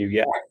menu.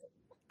 Yeah.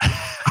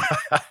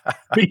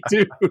 Me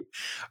too.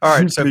 All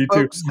right. So Me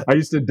folks, too. I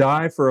used to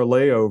die for a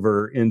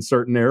layover in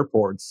certain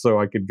airports so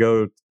I could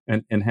go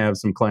and have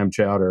some clam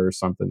chowder or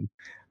something.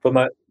 But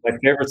my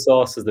favorite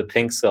sauce is the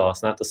pink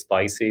sauce, not the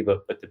spicy,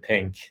 but the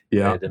pink.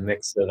 Yeah. The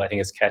mix of, I think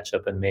it's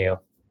ketchup and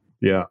mayo.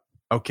 Yeah.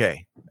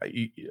 Okay.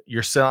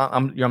 You're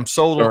selling. I'm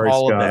sold Sorry, on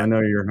all Scott, of that. I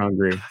know you're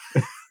hungry.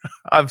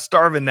 I'm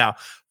starving now.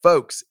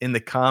 Folks, in the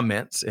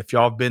comments, if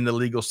y'all have been to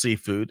Legal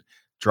Seafood,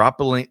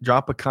 drop a link,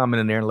 drop a comment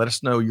in there and let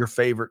us know your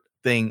favorite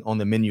thing on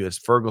the menu. As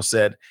Fergal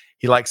said,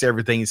 he likes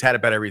everything. He's had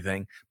about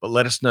everything, but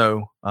let us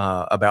know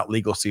about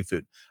Legal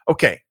Seafood.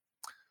 Okay.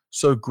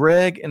 So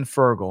Greg and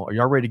Fergal, are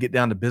y'all ready to get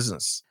down to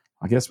business?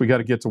 I guess we got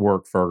to get to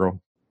work, Fergal.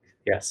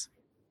 Yes.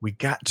 We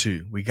got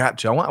to.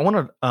 I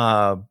want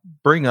to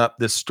bring up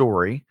this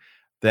story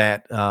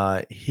that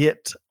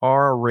hit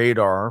our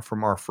radar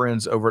from our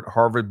friends over at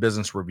Harvard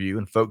Business Review.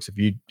 And folks,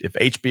 if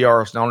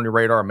HBR is not on your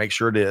radar, make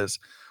sure it is.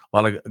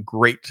 A lot of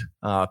great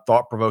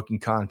thought-provoking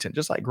content,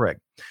 just like Greg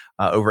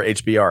over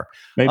HBR.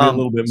 Maybe a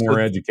little bit more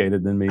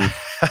educated than me.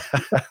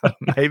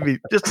 Maybe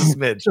just a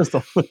smidge. Just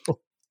a little.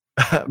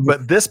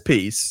 But this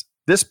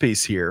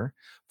piece here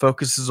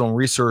focuses on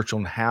research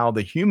on how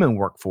the human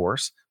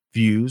workforce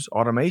views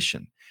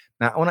automation.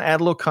 Now, I want to add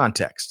a little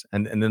context,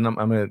 and then I'm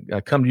going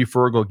to come to you,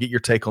 Fergal, get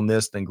your take on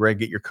this, then Greg,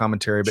 get your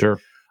commentary. But sure.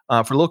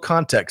 For a little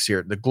context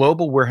here, the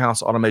global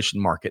warehouse automation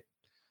market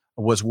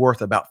was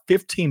worth about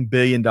 $15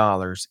 billion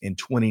in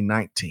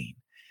 2019.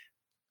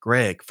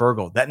 Greg,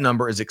 Fergal, that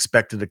number is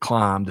expected to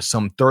climb to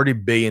some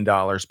 $30 billion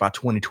by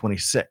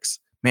 2026.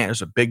 Man,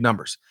 those are big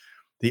numbers.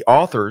 The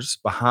authors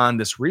behind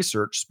this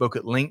research spoke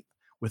at length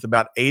with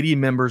about 80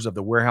 members of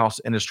the warehouse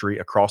industry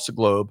across the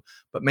globe,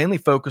 but mainly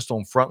focused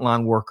on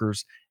frontline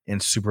workers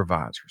and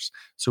supervisors.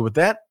 So with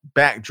that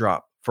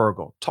backdrop,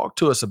 Fergal, talk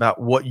to us about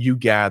what you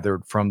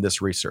gathered from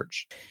this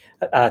research.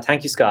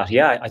 Thank you, Scott.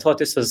 Yeah, I thought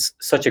this was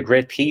such a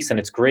great piece, and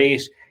it's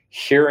great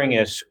hearing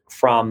it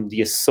from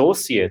the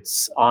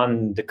associates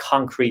on the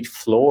concrete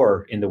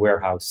floor in the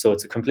warehouse. So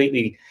it's a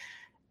completely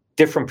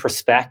different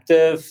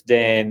perspective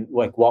than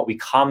like what we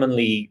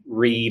commonly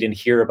read and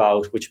hear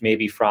about, which may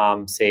be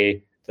from,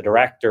 say, the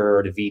director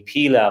or the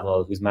VP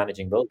level who's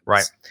managing buildings.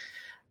 Right.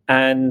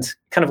 And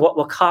kind of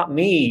what caught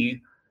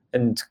me,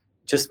 and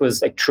just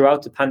was like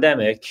throughout the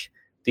pandemic,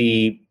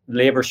 the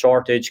labor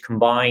shortage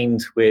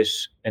combined with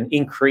an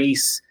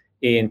increase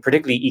in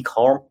particularly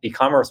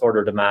e-commerce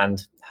order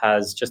demand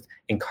has just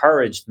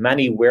encouraged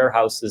many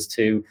warehouses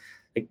to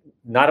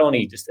not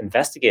only just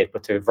investigate,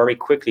 but to very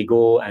quickly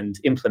go and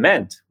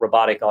implement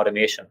robotic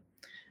automation.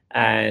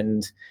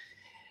 And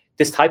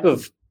this type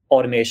of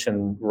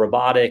automation,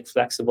 robotic,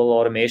 flexible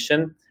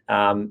automation,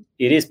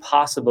 it is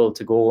possible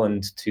to go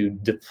and to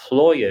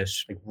deploy it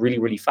really,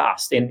 really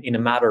fast in a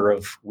matter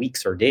of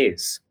weeks or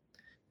days.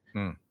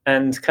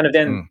 And kind of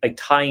then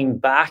tying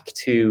back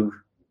to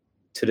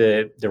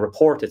the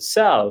report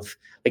itself,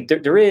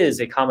 there is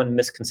a common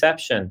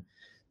misconception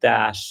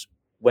that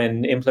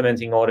when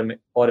implementing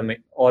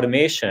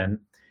automation,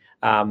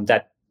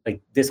 that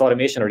this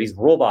automation or these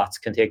robots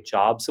can take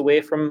jobs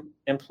away from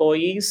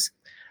employees.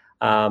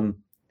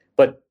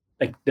 But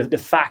the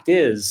fact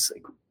is,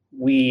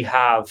 we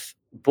have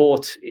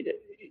both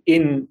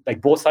in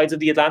both sides of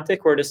the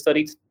Atlantic where the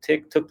study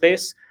took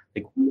place.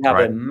 We have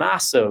a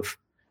massive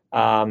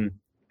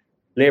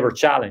labor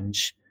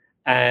challenge,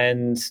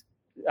 and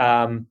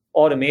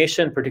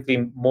automation,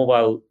 particularly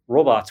mobile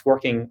robots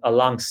working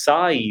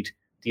alongside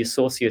the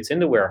associates in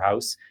the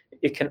warehouse,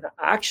 it can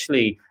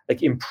actually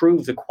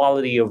improve the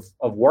quality of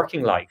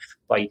working life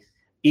by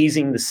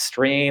easing the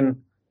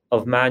strain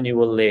of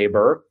manual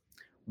labor,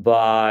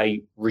 by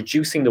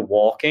reducing the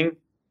walking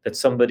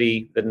that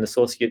an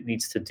associate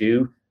needs to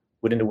do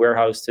within the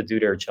warehouse to do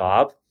their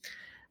job.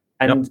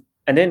 And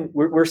then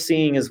we're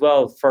seeing as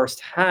well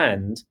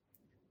firsthand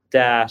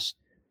that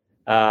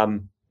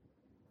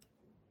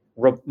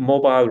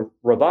mobile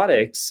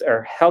robotics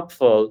are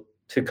helpful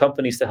to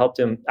companies to help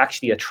them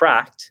actually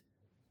attract,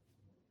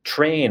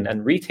 train,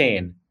 and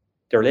retain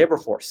their labor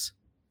force.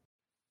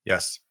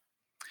 Yes.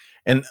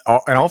 And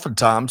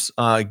oftentimes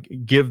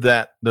give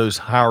those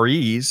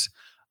hirees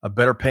a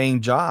better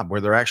paying job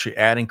where they're actually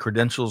adding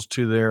credentials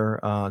to their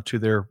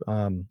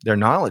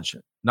knowledge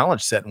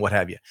set and what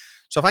have you.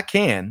 So if I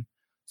can,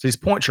 so these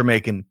points you're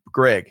making,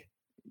 Greg,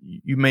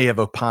 you may have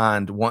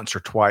opined once or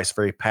twice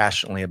very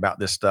passionately about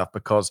this stuff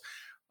because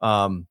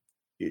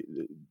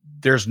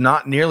there's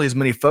not nearly as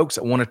many folks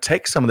that want to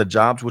take some of the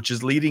jobs, which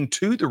is leading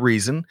to the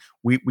reason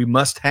we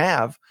must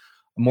have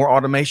more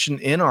automation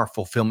in our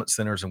fulfillment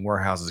centers and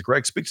warehouses.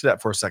 Greg, speak to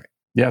that for a second.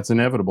 Yeah, it's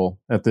inevitable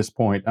at this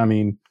point. I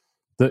mean,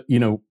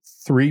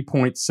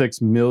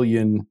 3.6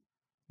 million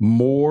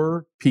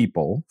more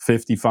people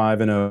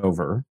 55 and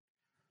over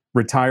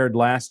retired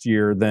last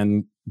year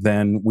than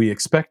we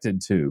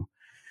expected to,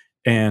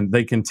 and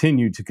they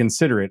continue to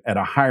consider it at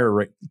a higher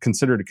rate.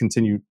 Continue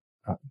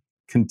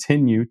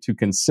to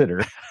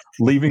consider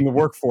leaving the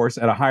workforce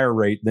at a higher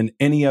rate than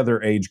any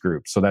other age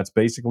group. So that's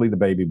basically the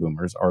baby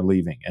boomers are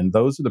leaving, and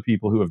those are the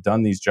people who have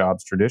done these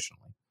jobs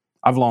traditionally.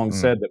 I've long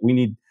said that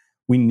we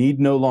need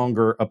no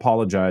longer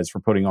apologize for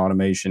putting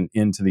automation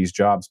into these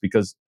jobs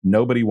because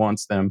nobody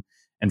wants them,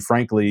 and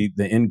frankly,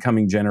 the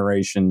incoming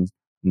generation,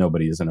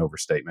 nobody is an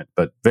overstatement,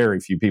 but very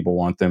few people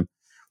want them,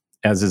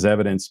 as is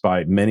evidenced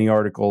by many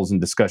articles and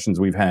discussions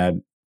we've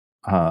had,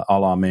 a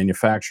la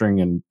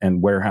manufacturing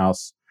and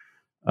warehouse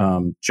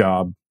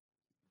job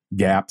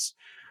gaps.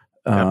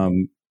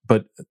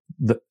 But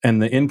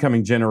the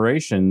incoming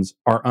generations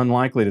are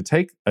unlikely to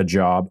take a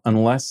job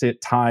unless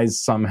it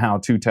ties somehow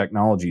to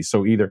technology.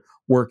 So either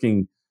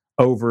working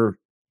over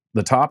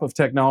the top of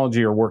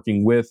technology or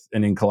working with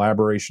and in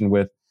collaboration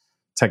with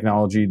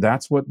technology.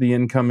 That's what the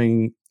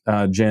incoming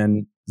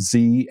Gen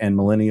Z and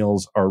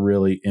millennials are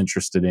really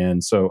interested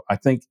in. So I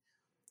think,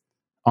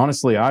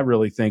 honestly, I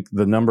really think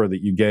the number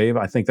that you gave,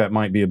 I think that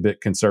might be a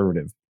bit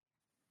conservative.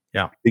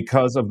 Yeah.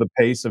 Because of the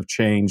pace of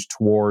change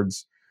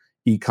towards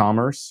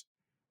e-commerce.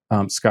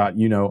 Scott,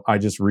 I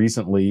just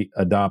recently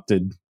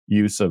adopted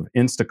use of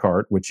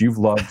Instacart, which you've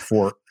loved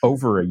for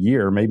over a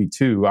year, maybe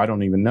two, I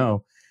don't even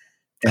know.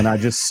 And I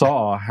just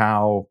saw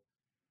how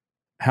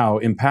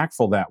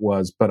impactful that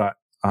was. But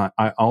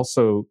I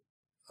also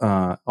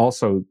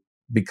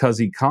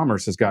because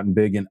e-commerce has gotten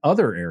big in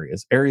other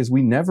areas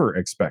we never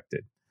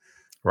expected.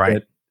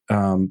 Right.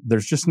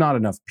 There's just not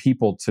enough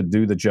people to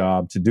do the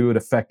job, to do it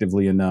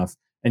effectively enough.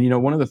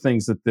 And, one of the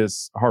things that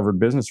this Harvard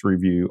Business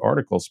Review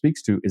article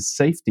speaks to is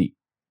safety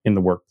in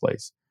the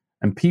workplace.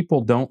 And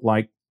people don't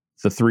like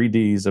the 3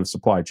 Ds of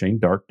supply chain: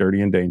 dark,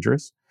 dirty, and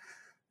dangerous,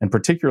 and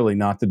particularly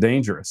not the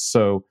dangerous.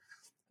 So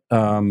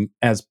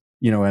as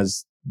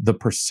the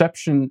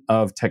perception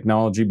of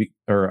technology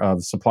or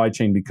of supply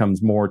chain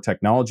becomes more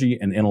technology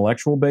and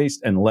intellectual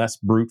based and less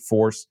brute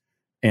force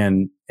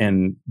and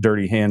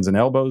dirty hands and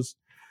elbows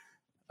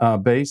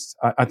based,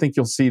 I think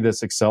you'll see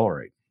this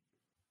accelerate.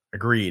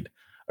 Agreed.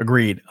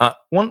 I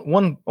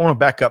want to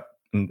back up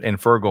and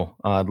Fergal.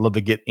 I'd love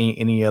to get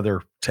any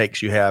other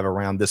takes you have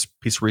around this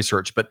piece of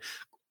research. But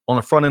on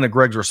the front end of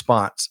Greg's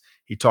response,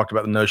 he talked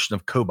about the notion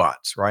of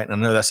cobots, right? And I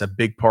know that's a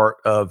big part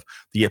of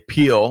the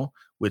appeal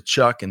with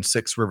Chuck and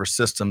 6 River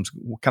Systems.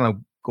 Kind of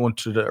going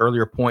to the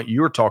earlier point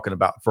you were talking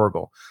about,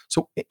 Fergal.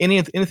 So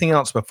anything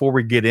else before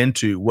we get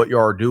into what you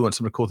are doing,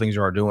 some of the cool things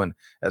you are doing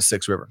at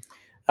 6 River?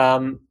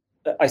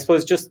 I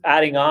suppose just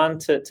adding on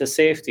to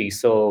safety.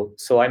 So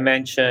I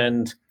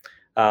mentioned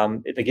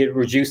it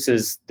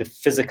reduces the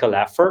physical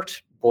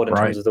effort, both in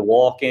terms of the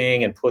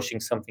walking and pushing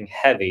something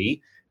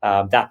heavy,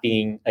 that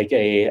being like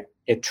a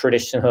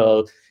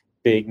traditional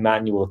big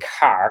manual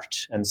cart.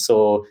 And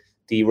so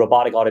the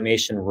robotic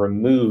automation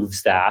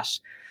removes that.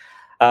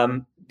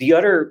 The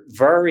other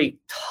very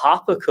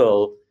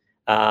topical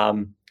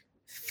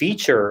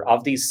feature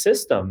of these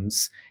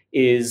systems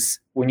is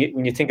when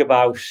you think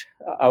about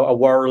a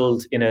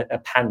world in a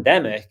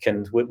pandemic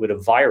and with a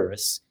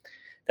virus,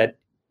 that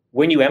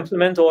when you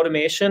implement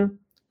automation,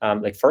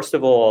 first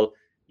of all,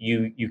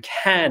 you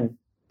can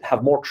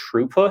have more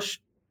throughput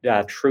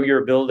through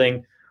your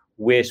building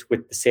with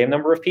the same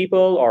number of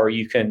people, or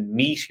you can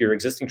meet your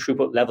existing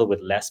throughput level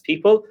with less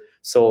people.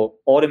 So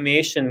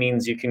automation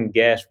means you can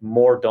get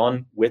more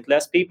done with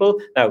less people.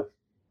 Now,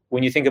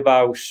 when you think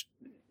about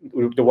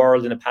the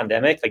world in a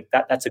pandemic,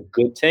 that's a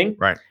good thing,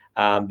 right?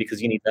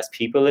 Because you need less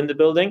people in the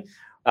building.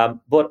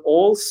 But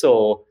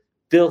also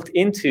built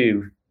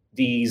into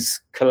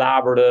these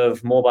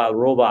collaborative mobile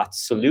robot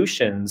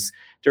solutions,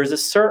 there's a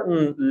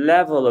certain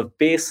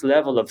base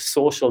level of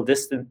social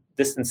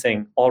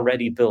distancing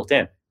already built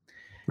in.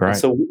 Right. And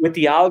so with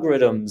the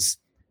algorithms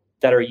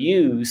that are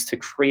used to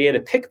create a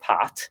pick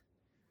path,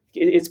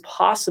 it's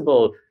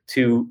possible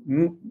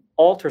to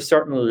alter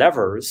certain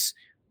levers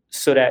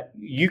so that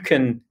you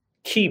can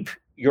keep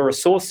your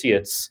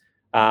associates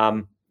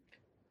out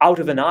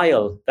of an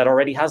aisle that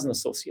already has an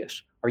associate,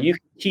 or you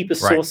can keep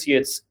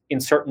associates in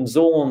certain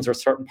zones or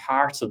certain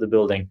parts of the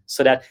building,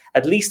 so that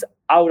at least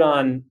out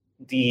on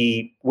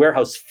the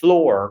warehouse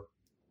floor,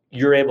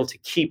 you're able to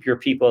keep your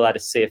people at a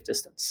safe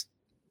distance.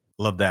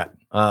 Love that.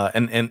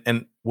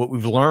 And what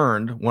we've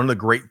learned, one of the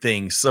great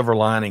things, silver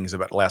linings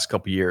about the last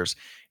couple of years,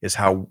 is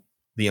how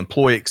the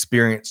employee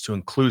experience to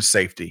include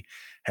safety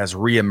has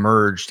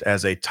reemerged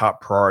as a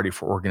top priority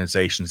for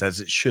organizations, as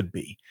it should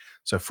be.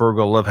 So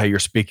Fergal, I love how you're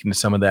speaking to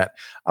some of that.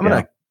 I'm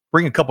going to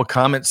bring a couple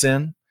comments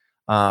in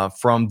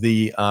from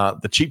the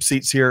cheap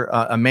seats here.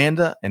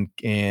 Amanda and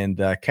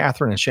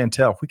Catherine and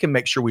Chantel, if we can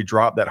make sure we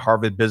drop that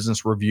Harvard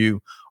Business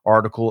Review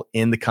article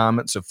in the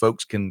comments so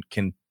folks can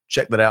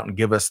check that out and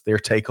give us their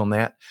take on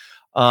that.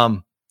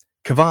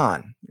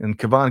 Kavan,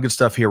 good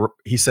stuff here.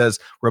 He says,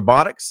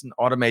 robotics and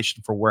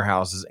automation for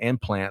warehouses and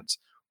plants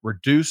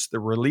reduce the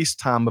release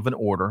time of an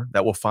order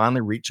that will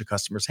finally reach a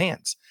customer's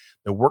hands.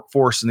 The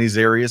workforce in these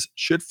areas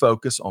should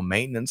focus on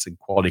maintenance and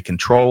quality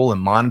control and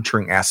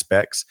monitoring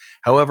aspects.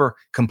 However,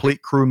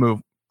 complete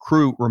crew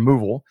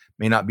removal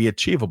may not be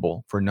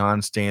achievable for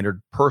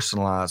non-standard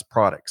personalized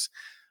products.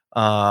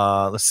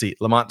 Let's see.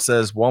 Lamont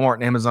says Walmart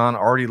and Amazon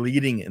are already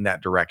leading in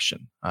that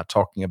direction,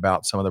 talking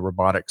about some of the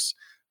robotics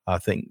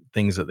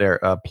things that they're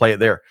play it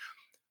there.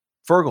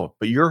 Fergal,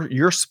 but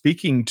you're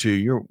speaking to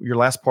your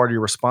last part of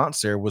your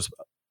response there was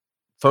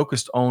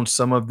focused on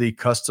some of the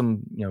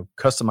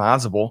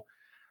customizable,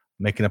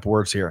 making up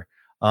words here,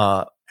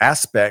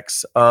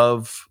 aspects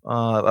of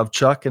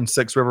Chuck and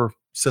Six River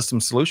System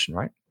solution,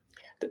 right?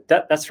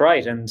 That's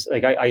right. And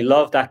like I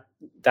love that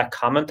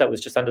comment that was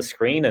just on the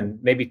screen, and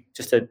maybe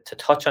just to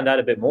touch on that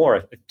a bit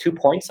more. 2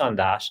 points on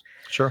that.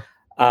 Sure.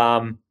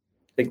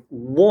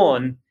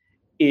 One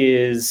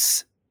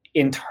is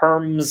in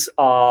terms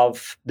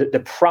of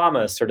the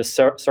promise or the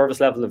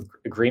service level of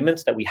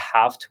agreements that we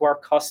have to our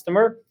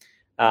customer.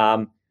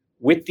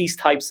 With these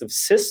types of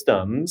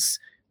systems,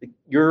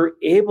 you're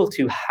able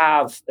to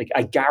have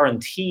a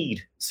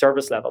guaranteed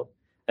service level.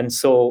 And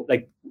so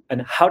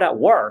and how that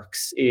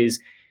works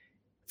is,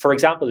 for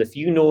example, if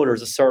you know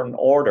there's a certain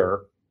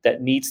order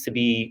that needs to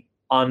be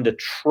on the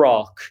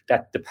truck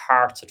that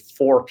departs at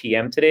 4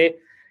 p.m. today,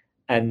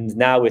 and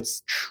now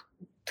it's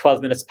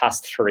 12 minutes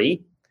past 3,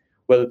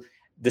 well,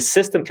 the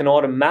system can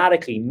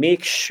automatically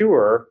make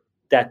sure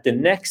that the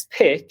next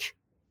pick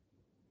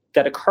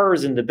that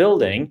occurs in the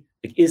building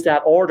is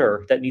that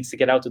order that needs to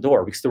get out the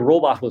door, because the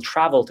robot will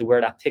travel to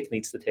where that pick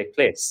needs to take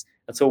place.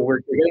 And so we're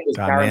getting this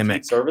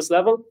guaranteed service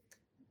level.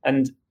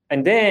 And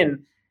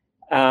then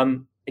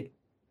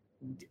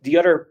the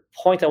other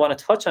point I want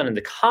to touch on in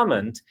the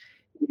comment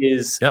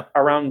is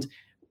around,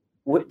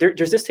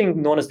 there's this thing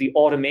known as the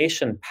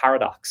automation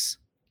paradox.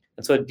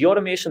 And so the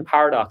automation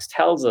paradox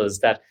tells us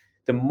that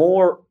the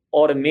more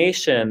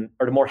automation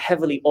or the more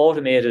heavily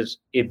automated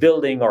a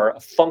building or a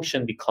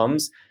function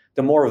becomes,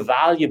 the more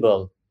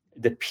valuable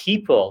the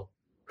people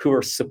who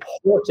are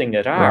supporting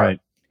it are. Right.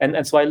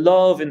 And so I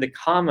love in the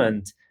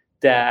comment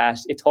that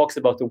it talks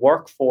about the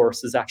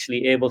workforce is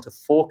actually able to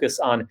focus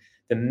on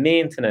the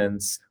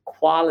maintenance,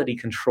 quality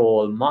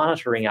control,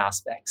 monitoring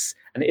aspects.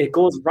 And it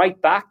goes right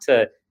back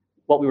to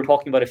what we were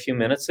talking about a few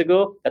minutes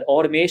ago, that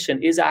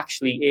automation is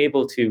actually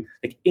able to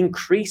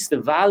increase the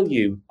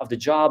value of the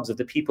jobs of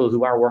the people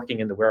who are working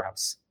in the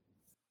warehouse.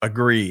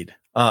 Agreed.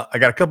 I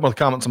got a couple of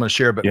comments I'm going to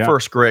share, but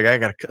first, Greg, I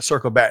got to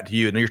circle back to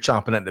you. And you're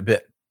chomping at the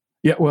bit.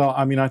 Yeah, well,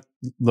 I mean,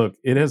 look,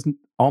 it has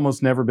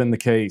almost never been the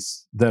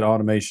case that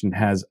automation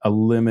has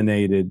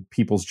eliminated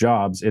people's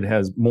jobs. It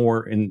has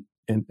more,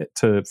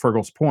 to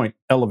Fergal's point,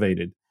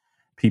 elevated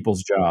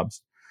people's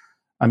jobs.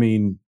 I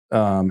mean,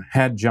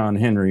 had John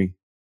Henry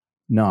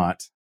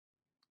not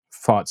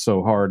fought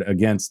so hard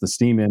against the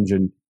steam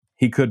engine,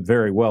 he could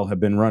very well have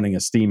been running a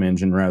steam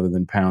engine rather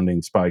than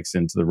pounding spikes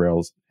into the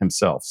rails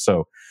himself.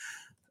 So,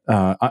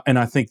 and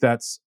I think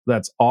that's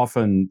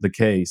often the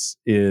case,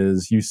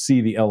 is you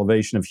see the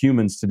elevation of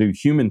humans to do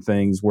human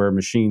things where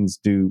machines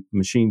do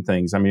machine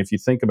things. I mean, if you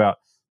think about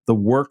the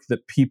work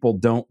that people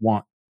don't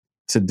want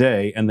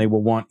today, and they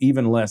will want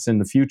even less in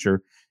the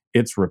future,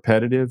 it's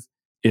repetitive,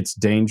 it's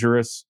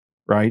dangerous,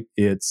 right?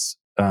 It's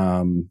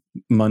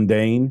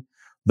mundane.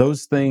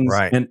 Those things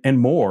and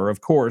more,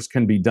 of course,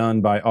 can be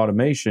done by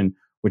automation,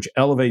 which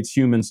elevates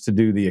humans to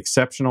do the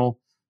exceptional,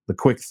 the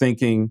quick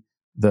thinking,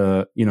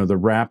 the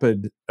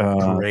rapid,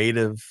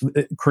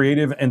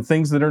 creative, and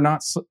things that are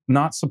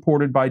not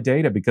supported by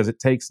data, because it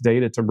takes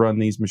data to run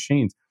these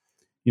machines.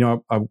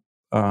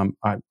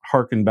 I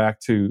hearken back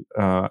to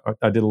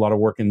I did a lot of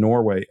work in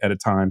Norway at a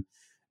time,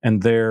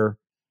 and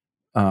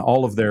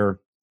all of their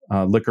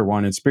liquor,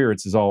 wine, and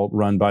spirits is all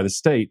run by the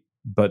state,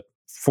 but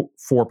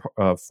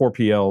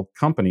 4PL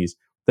companies,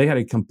 they had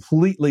a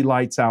completely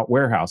lights out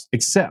warehouse,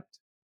 except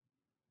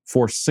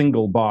for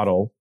single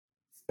bottle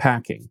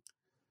packing.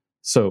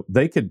 So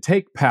they could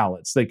take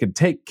pallets, they could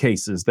take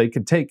cases, they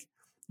could take,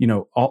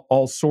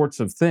 all sorts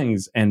of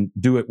things and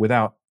do it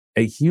without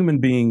a human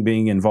being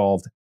being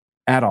involved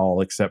at all,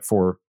 except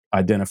for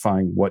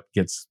identifying what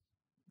gets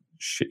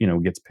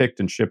picked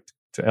and shipped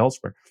to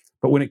elsewhere.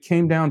 But when it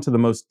came down to the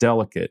most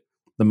delicate,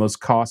 the most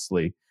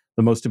costly,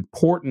 the most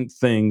important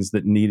things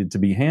that needed to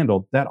be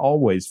handled, that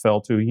always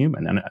fell to a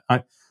human. And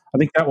I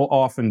think that will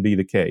often be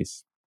the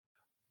case.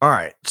 All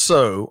right.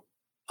 So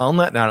on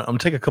that note, I'm going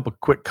to take a couple of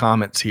quick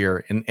comments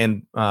here, and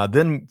then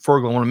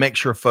Fergal, I want to make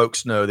sure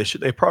folks know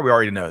they probably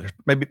already know.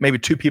 There's maybe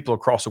two people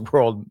across the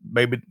world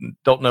maybe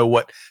don't know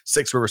what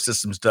Six River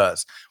Systems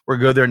does. We're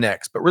going to go there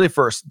next, but really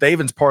first,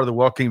 Davin's part of the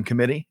welcoming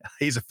committee.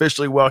 He's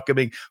officially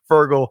welcoming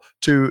Fergal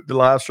to the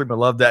live stream. I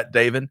love that,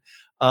 Davin.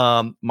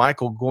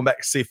 Michael, going back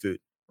to seafood,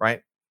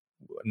 right?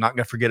 I'm not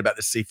going to forget about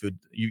the seafood.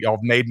 Y'all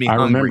made me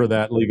hungry. I remember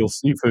that legal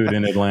seafood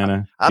in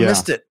Atlanta. I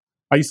missed it.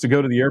 I used to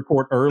go to the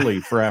airport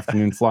early for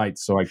afternoon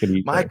flights so I could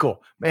eat.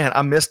 Michael, man,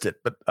 I missed it.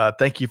 But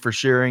thank you for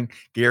sharing.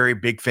 Gary,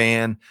 big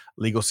fan,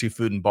 legal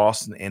seafood in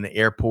Boston and the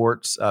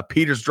airports.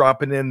 Peter's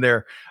dropping in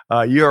their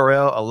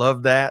URL. I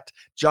love that.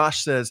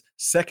 Josh says,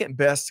 second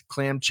best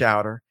clam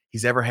chowder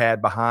he's ever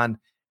had behind,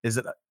 is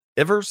it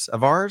Ivar's?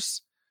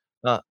 Ivar's.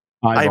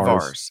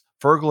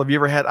 Fergal, have you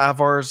ever had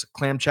Ivar's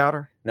clam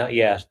chowder? Not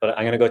yet, but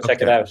I'm going to go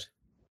check it out.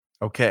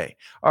 Okay.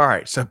 All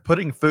right. So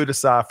putting food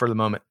aside for the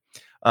moment,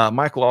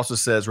 Michael also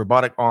says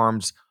robotic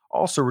arms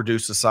also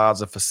reduce the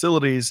size of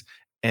facilities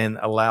and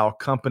allow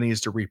companies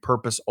to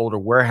repurpose older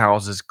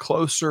warehouses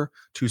closer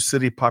to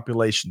city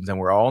populations. And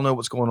we all know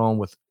what's going on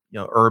with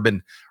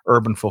urban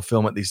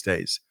fulfillment these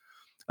days.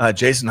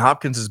 Jason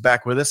Hopkins is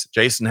back with us.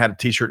 Jason had a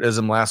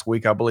t-shirtism last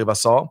week, I believe I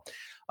saw.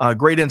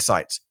 Great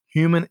insights.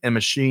 Human and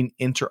machine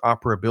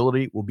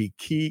interoperability will be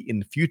key in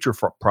the future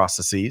for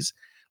processes.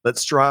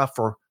 Let's strive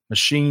for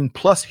machine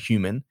plus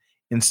human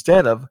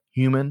instead of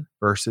human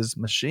versus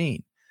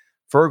machine.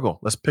 Fergal,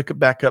 let's pick it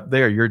back up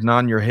there. You're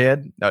nodding your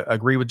head.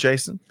 Agree with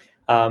Jason?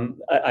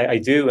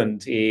 I do.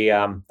 And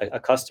a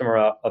customer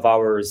of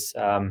ours,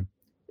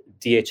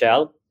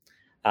 DHL,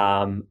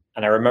 and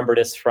I remember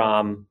this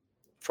from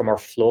our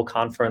Flow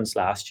conference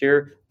last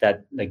year,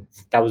 that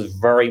was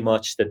very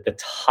much the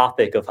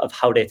topic of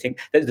how they think,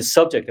 the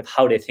subject of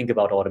how they think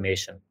about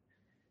automation.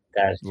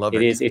 That Love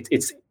it is.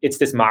 It's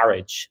this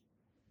marriage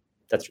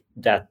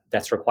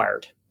that's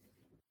required.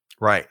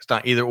 Right. It's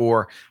not either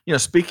or.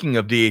 Speaking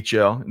of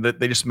DHL,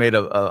 they just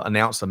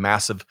announced a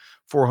massive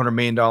 $400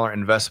 million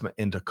investment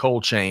into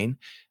cold chain.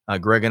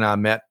 Greg and I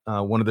met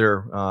one of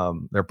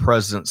their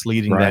presidents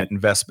leading that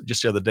investment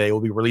just the other day. We'll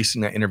be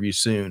releasing that interview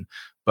soon,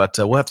 but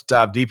we'll have to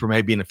dive deeper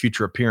maybe in a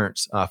future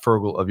appearance,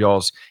 Fergal, of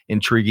y'all's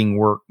intriguing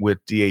work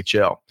with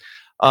DHL.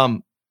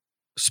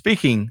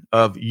 Speaking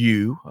of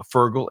you,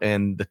 Fergal,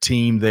 and the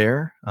team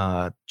there,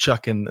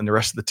 Chuck and the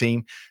rest of the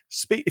team,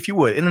 speak, if you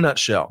would, in a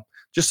nutshell,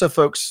 just so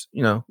folks,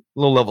 a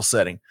little level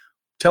setting,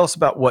 tell us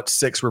about what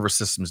Six River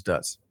Systems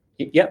does.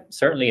 Yeah,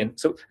 certainly. And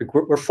so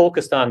we're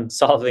focused on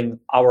solving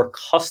our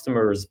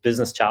customers'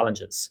 business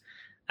challenges.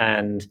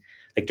 And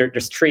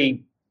there's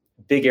three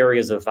big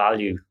areas of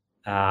value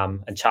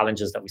and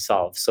challenges that we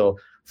solve. So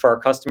for our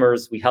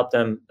customers, we help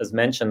them, as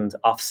mentioned,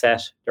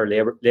 offset their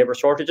labor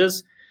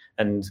shortages.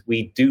 And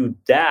we do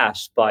that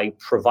by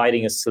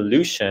providing a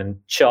solution,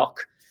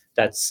 Chuck,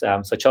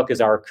 so Chuck is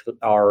our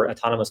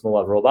autonomous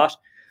mobile robot.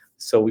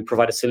 So we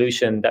provide a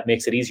solution that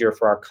makes it easier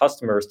for our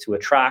customers to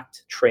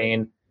attract,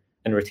 train,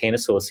 and retain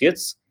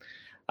associates.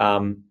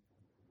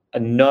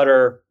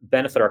 Another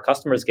benefit our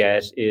customers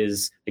get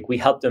is we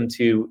help them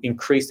to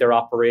increase their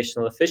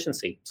operational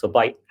efficiency. So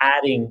by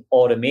adding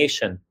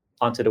automation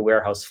onto the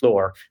warehouse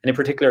floor, and in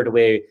particular, the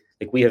way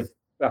we have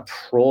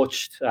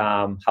approached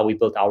how we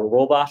built our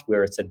robot,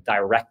 where it's a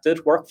directed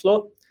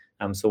workflow.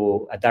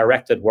 So a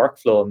directed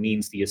workflow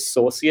means the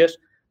associate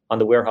on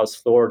the warehouse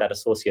floor, that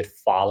associate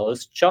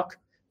follows Chuck,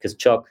 because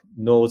Chuck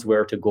knows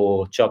where to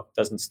go. Chuck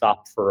doesn't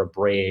stop for a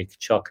break.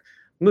 Chuck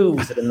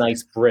moves at a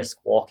nice brisk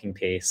walking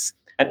pace.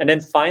 And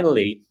then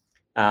finally,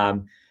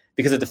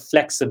 because of the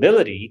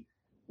flexibility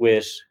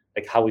with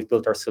how we've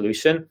built our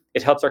solution,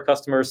 it helps our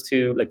customers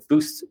to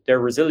boost their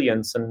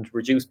resilience and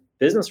reduce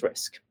business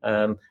risk.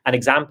 An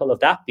example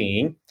of that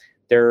being,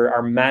 there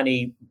are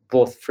many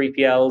both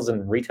 3PLs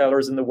and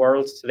retailers in the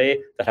world today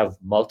that have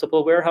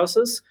multiple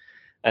warehouses.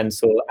 And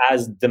so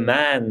as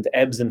demand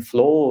ebbs and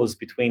flows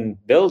between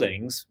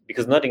buildings,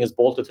 because nothing is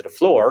bolted to the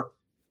floor,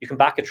 you can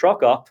back a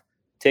truck up,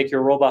 take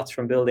your robots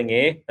from building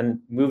A and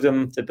move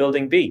them to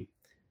building B.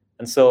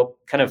 And so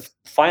kind of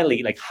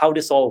finally, how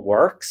this all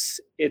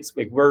works, it's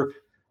we're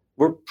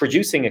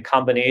producing a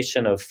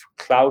combination of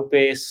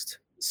cloud-based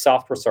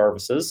software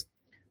services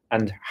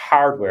and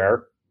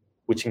hardware,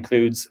 which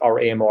includes our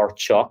AMR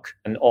Chuck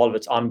and all of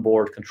its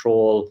onboard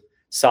control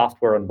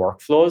software and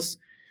workflows,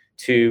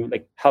 to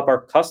help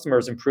our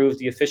customers improve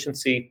the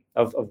efficiency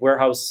of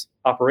warehouse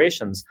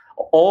operations,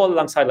 all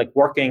alongside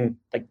working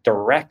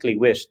directly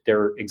with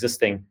their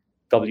existing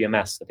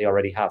WMS that they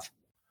already have.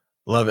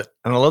 Love it.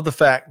 And I love the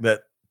fact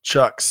that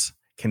Chucks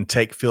can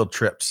take field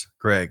trips,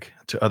 Greg,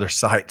 to other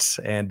sites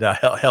and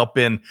help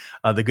in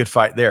the good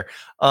fight there.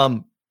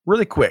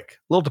 Really quick,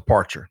 little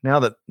departure. Now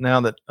that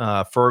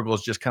Fergal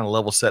is just kind of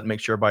level set, make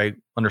sure everybody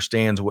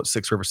understands what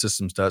Six River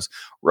Systems does.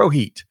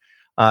 Rohit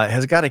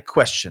has got a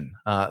question.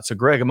 So,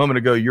 Greg, a moment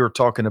ago you were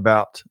talking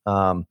about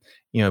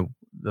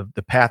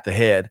the path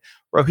ahead.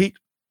 Rohit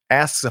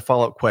asks a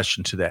follow-up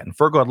question to that. And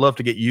Fergal, I'd love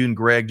to get you and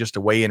Greg just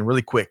to weigh in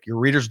really quick. Your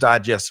Reader's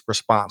Digest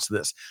response to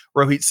this.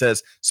 Rohit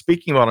says,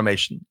 speaking of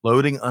automation,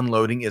 loading,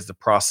 unloading is the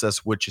process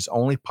which is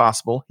only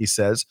possible, he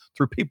says,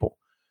 through people.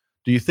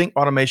 Do you think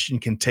automation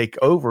can take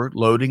over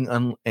loading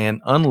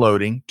and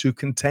unloading to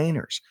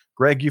containers?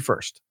 Greg, you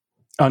first.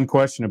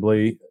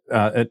 Unquestionably,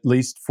 at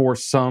least for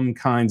some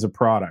kinds of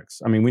products.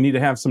 I mean, we need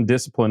to have some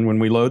discipline when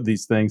we load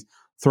these things.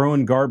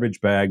 Throwing garbage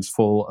bags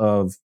full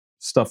of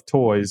stuffed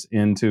toys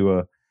into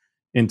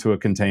a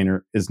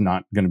container is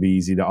not going to be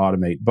easy to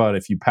automate. But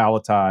if you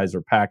palletize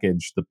or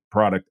package the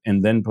product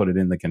and then put it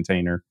in the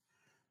container,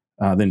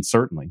 then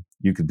certainly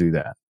you could do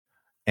that.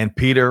 And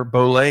Peter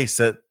Bollet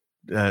said,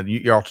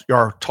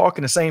 you're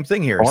talking the same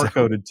thing here.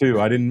 Barcoded too.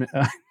 I didn't.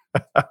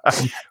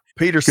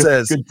 Peter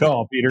says, good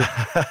call, Peter.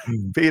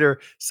 Peter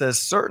says,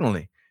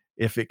 certainly,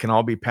 if it can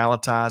all be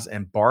palletized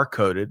and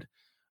barcoded,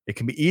 it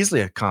can be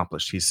easily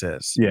accomplished, he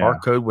says. Yeah.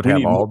 Barcode would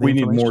have all the We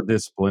need information. more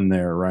discipline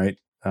there, right?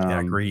 Yeah,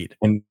 agreed.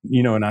 And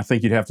I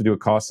think you'd have to do a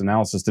cost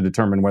analysis to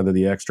determine whether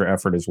the extra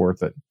effort is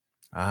worth it.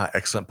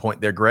 Excellent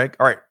point there, Greg.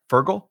 All right,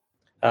 Fergal?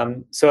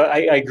 So I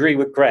agree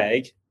with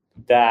Greg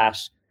that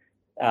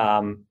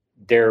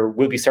there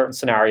will be certain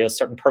scenarios,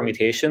 certain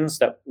permutations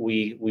that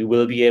we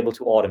will be able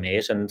to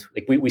automate. And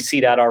we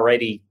see that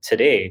already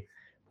today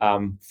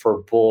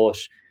for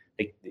both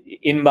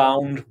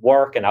inbound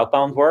work and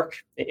outbound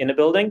work in a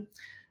building.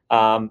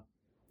 And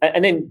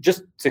then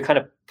just to kind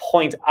of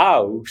point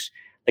out,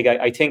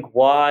 I think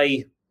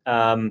why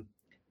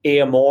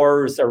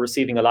AMRs are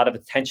receiving a lot of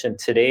attention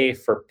today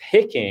for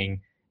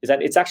picking is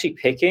that it's actually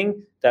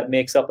picking that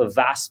makes up a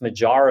vast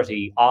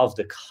majority of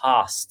the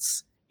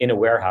costs in a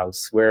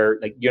warehouse, where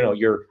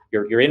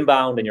your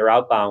inbound and your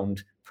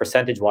outbound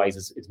percentage-wise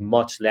is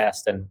much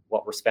less than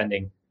what we're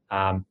spending,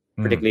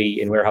 particularly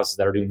in warehouses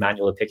that are doing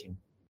manual picking.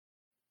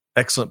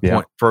 Excellent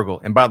point, Fergal.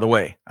 And by the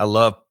way, I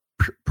love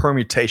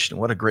permutation.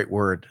 What a great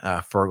word,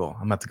 Fergal.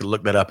 I'm about to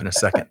look that up in a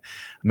second.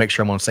 Make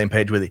sure I'm on the same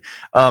page with you.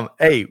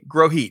 Hey,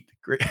 Rohit,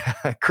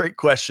 great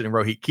question,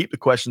 Rohit. Keep the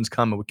questions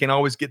coming. We can't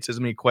always get to as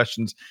many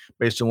questions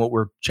based on what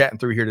we're chatting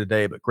through here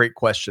today, but great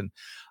question.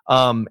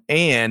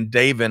 And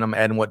David, I'm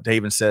adding what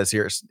David says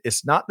here.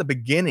 It's not the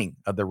beginning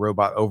of the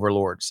robot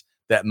overlords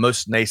that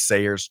most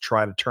naysayers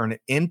try to turn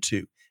it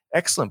into.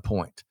 Excellent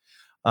point.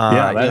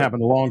 That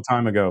happened a long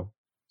time ago.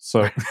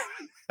 So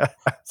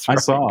I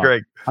saw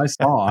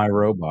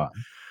iRobot.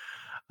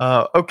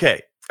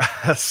 Okay.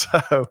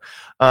 So,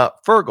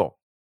 Fergal,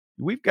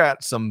 we've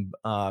got some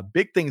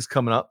big things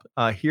coming up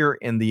here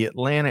in the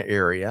Atlanta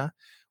area.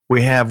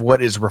 We have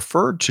what is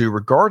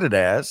regarded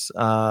as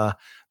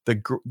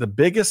the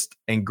biggest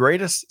and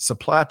greatest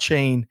supply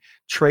chain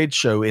trade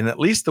show in at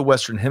least the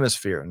Western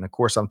Hemisphere. And of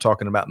course, I'm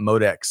talking about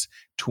MODEX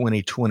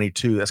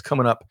 2022. That's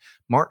coming up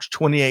March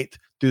 28th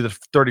through the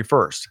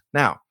 31st.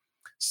 Now,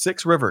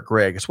 Six River,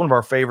 Greg, it's one of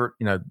our favorite,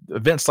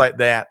 events like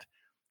that.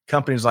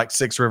 Companies like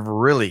Six River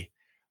really,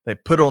 they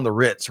put on the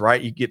Ritz,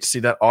 right? You get to see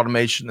that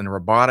automation and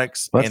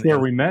robotics. That's where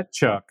we met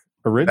Chuck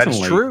originally.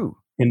 That is true.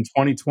 In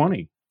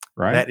 2020,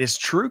 right? That is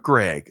true,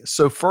 Greg.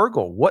 So,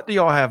 Fergal, what do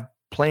y'all have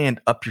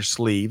planned up your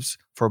sleeves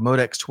for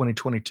MODEX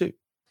 2022?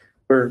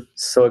 We're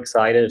so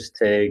excited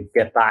to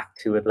get back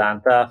to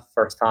Atlanta.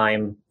 First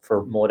time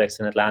for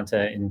MODEX in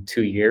Atlanta in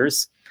 2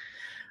 years.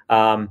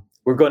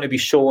 We're going to be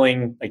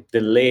showing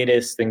the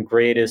latest and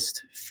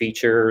greatest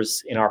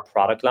features in our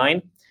product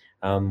line.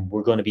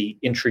 We're going to be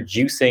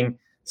introducing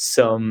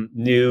some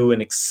new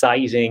and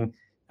exciting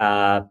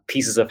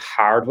pieces of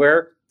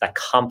hardware that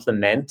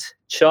complement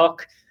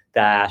Chuck,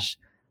 that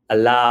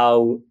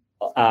allow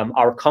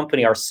our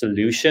company, our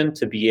solution,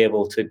 to be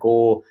able to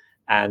go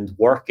and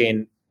work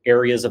in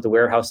areas of the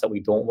warehouse that we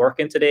don't work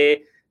in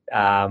today.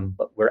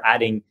 But we're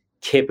adding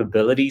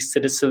capabilities to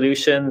the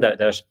solution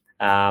that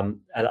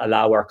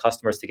allow our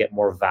customers to get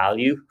more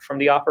value from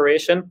the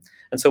operation.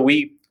 And so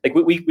we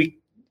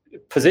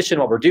position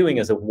what we're doing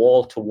as a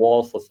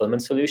wall-to-wall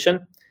fulfillment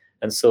solution.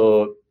 And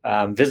so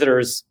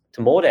visitors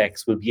to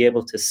MODEX will be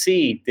able to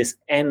see this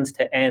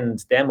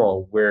end-to-end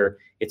demo where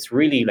it's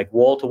really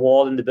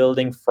wall-to-wall in the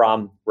building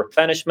from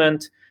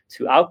replenishment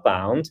to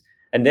outbound.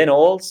 And then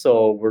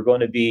also we're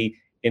going to be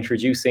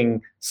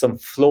introducing some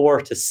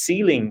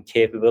floor-to-ceiling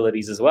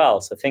capabilities as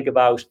well. So think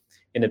about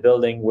in a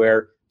building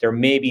where there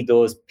may be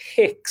those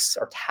picks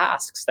or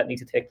tasks that need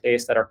to take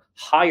place that are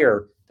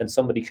higher than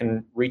somebody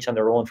can reach on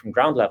their own from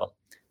ground level.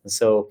 And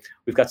so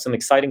we've got some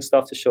exciting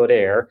stuff to show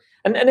there.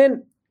 And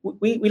then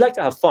we like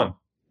to have fun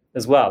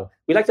as well.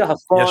 We like to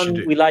have fun. Yes, you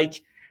do.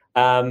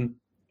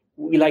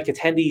 We like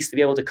attendees to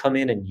be able to come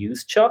in and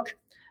use Chuck.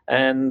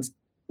 And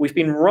we've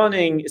been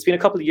running, it's been a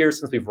couple of years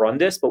since we've run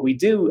this, but we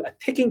do a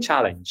picking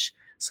challenge.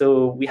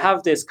 So we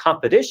have this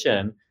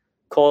competition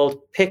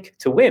called Pick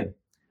to Win.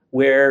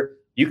 where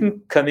you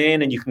can come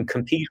in and you can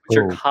compete with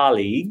your Oh.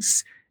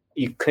 colleagues.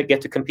 You could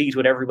get to compete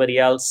with everybody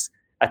else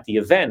at the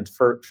event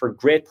for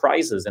great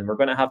prizes. And we're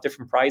going to have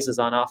different prizes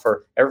on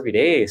offer every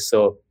day.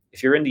 So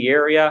if you're in the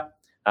area,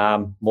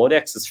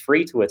 Modex is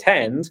free to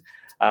attend.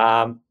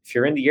 If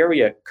you're in the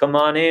area, come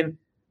on in,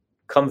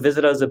 come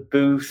visit us at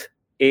booth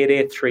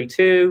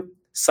 8832,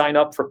 sign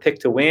up for Pick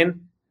to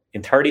Win.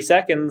 In 30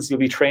 seconds, you'll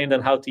be trained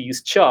on how to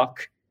use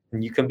Chuck,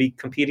 and you can be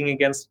competing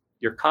against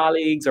your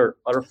colleagues or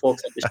other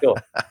folks at the show.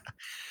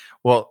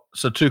 Well,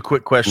 so two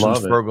quick questions,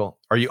 Love it. Fergal.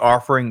 Are you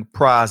offering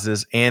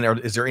prizes, and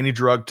is there any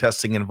drug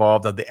testing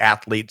involved of the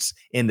athletes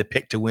in the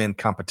Pick to Win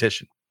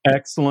competition?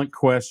 Excellent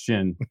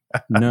question.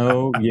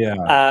 No,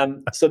 yeah.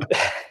 So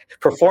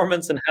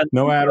performance enhancing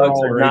No drugs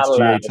Adderall are or not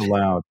allowed. HGH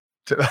allowed.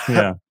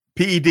 Yeah.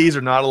 PEDs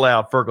are not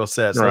allowed, Fergal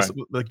says. So Right.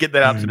 let's get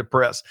that out to the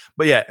press.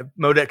 But yeah,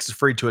 Modex is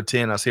free to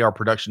attend. I see our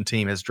production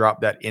team has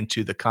dropped that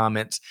into the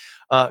comments.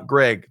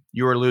 Greg,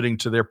 you were alluding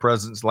to their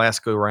presence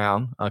last go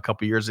round a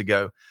couple years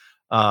ago.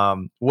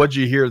 What'd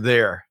you hear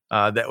there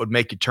that would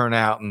make you turn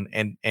out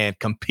and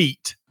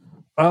compete?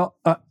 Well,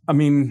 I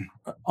mean,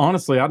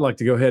 honestly, I'd like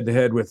to go head to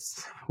head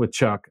with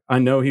Chuck. I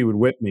know he would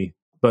whip me,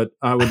 but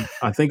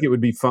I think it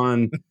would be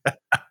fun.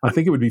 I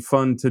think it would be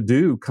fun to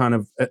do kind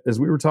of, as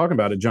we were talking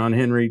about, a John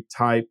Henry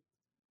type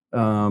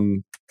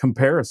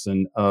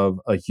comparison of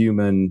a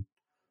human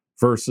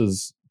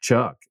versus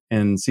Chuck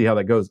and see how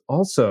that goes.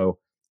 Also,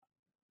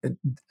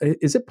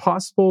 is it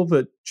possible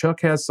that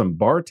Chuck has some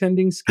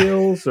bartending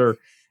skills or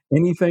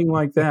anything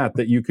like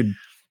that you could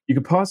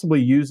possibly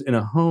use in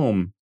a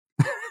home?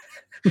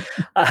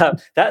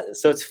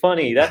 So it's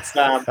funny. That's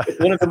it's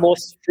one of the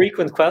most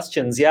frequent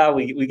questions. Yeah,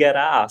 we get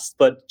asked.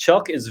 But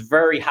Chuck is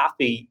very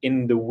happy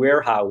in the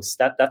warehouse.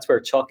 That's where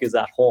Chuck is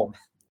at home.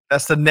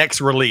 That's the next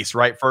release,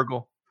 right,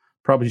 Fergal?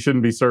 Probably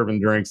shouldn't be serving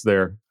drinks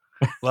there.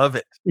 Love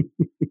it.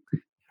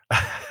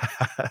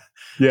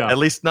 Yeah. At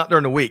least not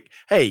during the week.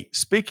 Hey,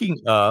 speaking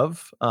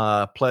of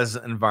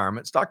pleasant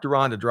environments, Dr.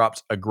 Rhonda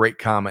drops a great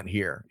comment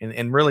here.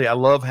 And really, I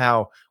love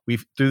how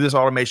through this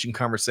automation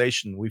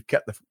conversation, we've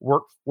kept the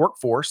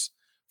workforce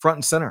front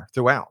and center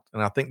throughout.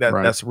 And I think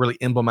that's really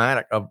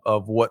emblematic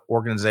of what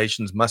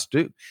organizations must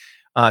do.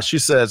 She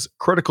says,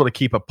 critical to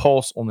keep a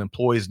pulse on the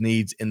employees'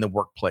 needs in the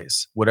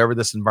workplace, whatever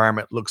this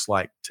environment looks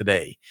like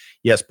today.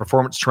 Yes,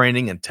 performance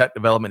training and tech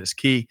development is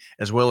key,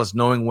 as well as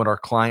knowing what our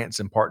clients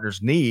and partners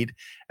need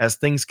as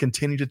things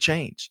continue to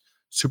change.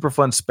 Super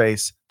fun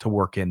space to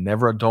work in,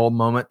 never a dull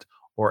moment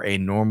or a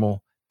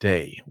normal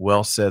day.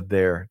 Well said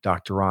there,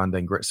 Dr. Rhonda,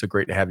 and so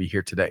great to have you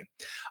here today.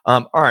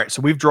 All right,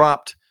 so we've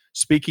dropped,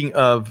 speaking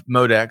of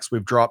Modex,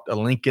 we've dropped a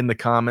link in the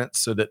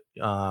comments so that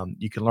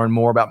you can learn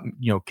more about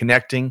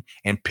connecting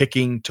and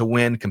picking to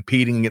win,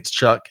 competing against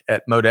Chuck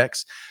at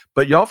Modex.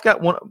 But y'all have got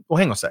one. Well,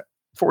 hang on a sec.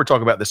 Before we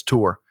talk about this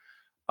tour,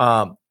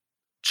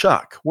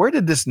 Chuck, where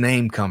did this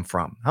name come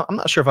from? I'm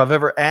not sure if I've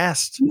ever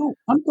asked. No,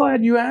 I'm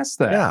glad you asked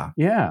that.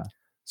 Yeah.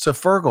 So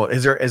Fergal,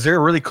 is there a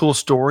really cool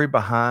story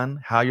behind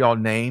how y'all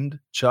named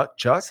Chuck?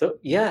 So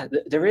yeah,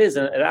 there is,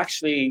 and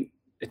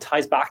it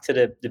ties back to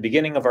the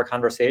beginning of our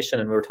conversation,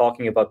 and we were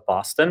talking about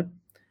Boston.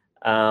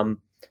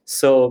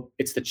 So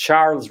it's the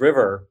Charles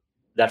River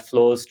that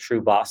flows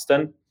through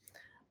Boston.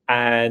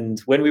 And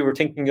when we were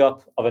thinking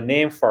of a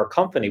name for our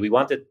company, we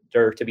wanted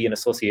there to be an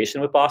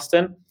association with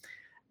Boston.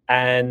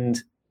 And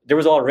there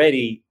was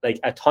already like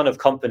a ton of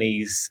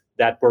companies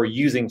that were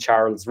using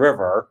Charles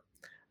River.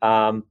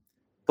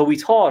 But we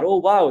thought, oh,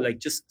 wow,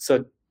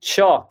 so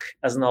Chuck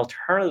as an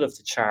alternative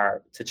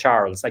to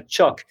Charles, like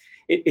Chuck,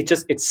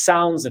 it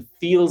sounds, it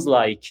feels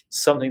like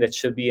something that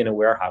should be in a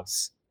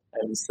warehouse.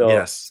 And so,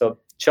 yes. So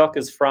Chuck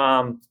is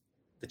from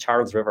the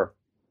Charles River.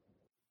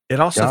 It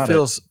also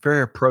feels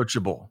very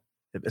approachable.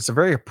 It's a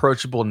very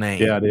approachable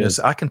name. Yeah, it is.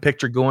 I can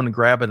picture going and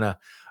grabbing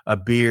a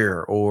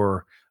beer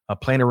or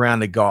playing around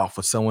the golf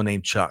with someone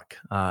named Chuck.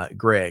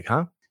 Greg,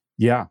 huh?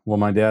 Yeah. Well,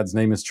 my dad's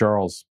name is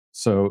Charles.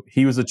 So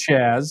he was a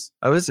Chaz.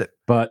 Oh, is it?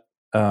 But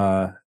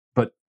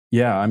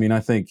yeah, I mean, I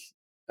think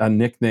a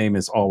nickname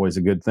is always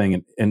a good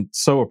thing and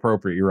so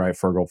appropriate. You're right,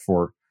 Fergal,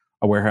 for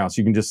a warehouse.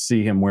 You can just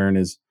see him wearing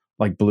his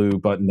like blue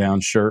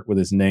button-down shirt with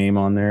his name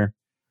on there.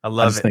 I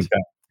love it. I think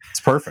that it's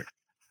perfect.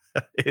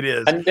 It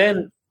is. And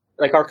then,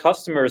 like our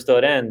customers,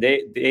 though, then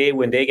they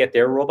when they get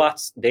their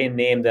robots, they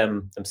name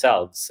them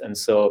themselves. And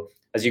so,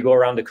 as you go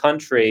around the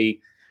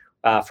country,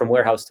 from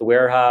warehouse to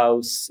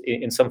warehouse,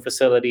 in some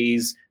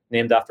facilities,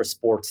 named after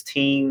sports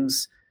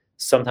teams.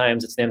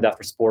 Sometimes it's named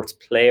after sports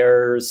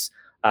players.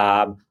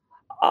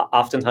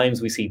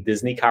 Oftentimes we see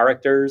Disney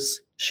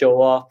characters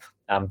show up,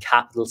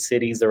 capital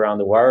cities around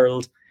the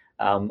world.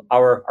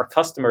 Our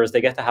customers,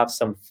 they get to have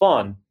some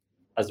fun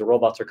as the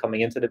robots are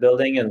coming into the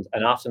building, and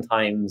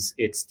oftentimes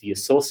it's the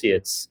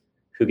associates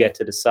who get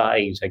to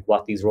decide like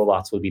what these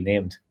robots will be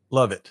named.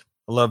 Love it.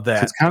 I love that.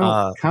 So it's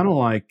kind of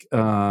like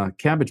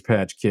Cabbage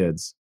Patch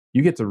Kids.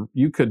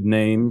 You could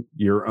name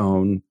your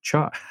own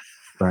Chuck,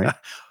 right?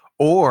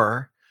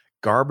 Or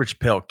Garbage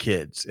Pail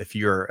Kids if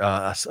you're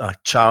a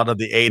child of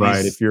the 80s.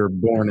 Right, if you're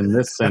born in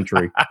this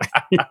century.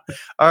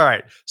 All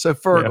right. So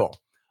Fergal,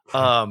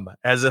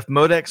 As if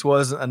Modex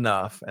wasn't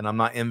enough, and I'm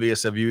not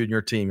envious of you and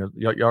your team.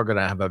 Y'all are going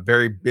to have a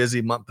very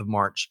busy month of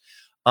March.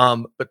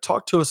 But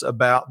talk to us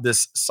about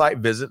this site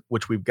visit,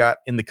 which we've got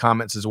in the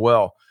comments as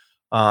well,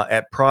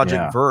 at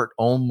Project Vert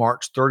on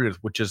March 30th,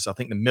 which is, I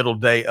think, the middle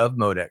day of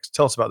Modex.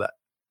 Tell us about that.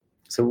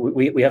 So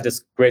we have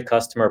this great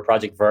customer,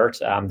 Project Vert.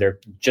 They're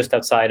just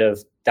outside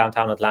of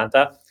downtown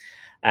Atlanta,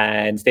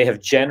 and they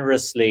have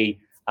generously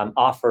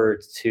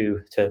offered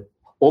to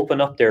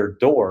open up their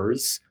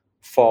doors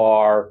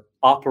for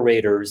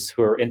operators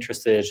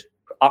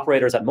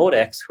at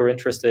Modex who are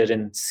interested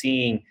in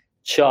seeing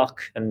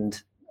Chuck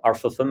and our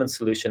fulfillment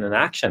solution in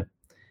action.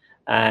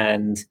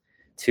 And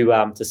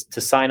to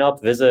sign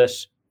up, visit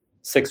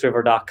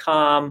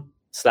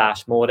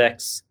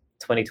sixriver.com/Modex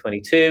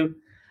 2022.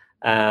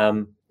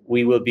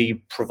 We will be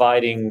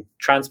providing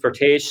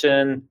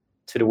transportation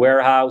to the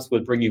warehouse.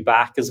 We'll bring you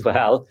back as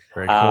well.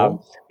 Very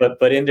cool.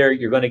 But in there,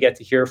 you're going to get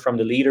to hear from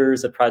the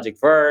leaders at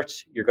Project Vert.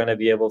 You're going to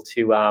be able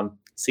to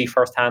see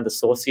firsthand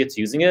associates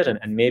using it,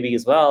 and maybe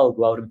as well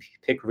go out and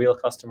pick real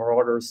customer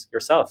orders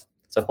yourself.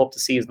 So I hope to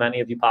see as many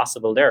of you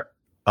possible there.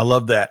 I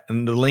love that.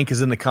 And the link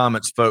is in the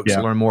comments, folks,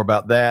 to learn more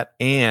about that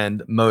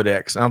and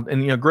Modex.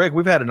 And, Greg,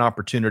 we've had an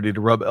opportunity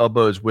to rub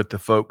elbows with the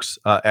folks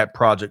at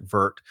Project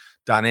Vert,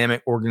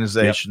 dynamic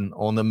organization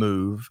on the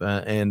move.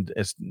 And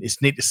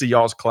it's neat to see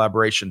y'all's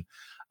collaboration,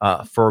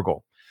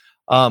 Fergal.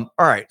 All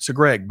right. So,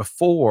 Greg,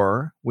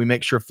 before we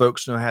make sure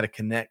folks know how to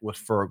connect with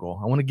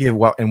Fergal, I want to give,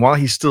 while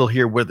he's still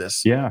here with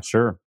us, yeah,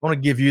 sure, I want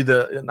to give you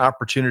an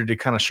opportunity to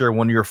kind of share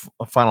one of your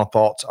final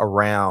thoughts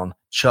around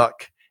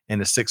Chuck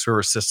and the Six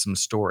River Systems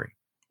story.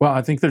 Well,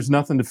 I think there's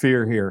nothing to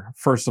fear here.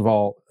 First of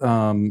all,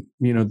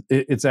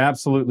 it's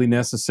absolutely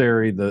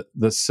necessary, the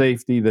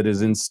safety that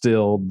is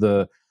instilled,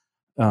 the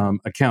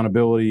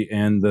accountability,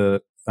 and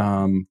the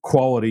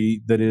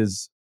quality that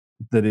is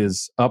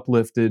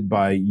uplifted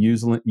by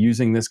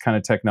using this kind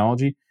of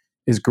technology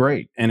is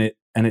great, and it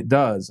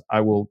does.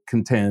 I will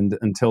contend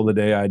until the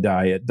day I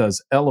die, it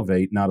does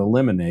elevate, not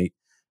eliminate,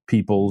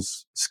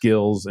 people's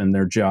skills and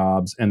their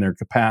jobs and their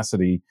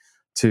capacity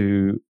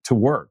to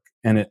work.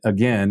 And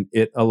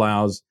it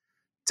allows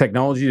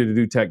technology to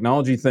do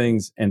technology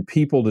things and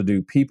people to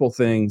do people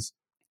things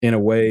in a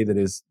way that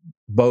is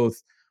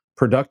both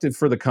productive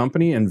for the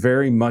company and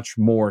very much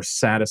more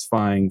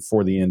satisfying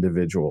for the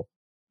individual.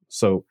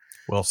 So,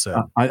 well said.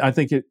 I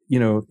think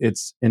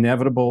it's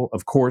inevitable.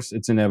 Of course,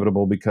 it's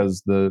inevitable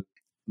because the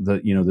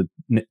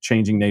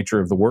changing nature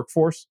of the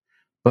workforce.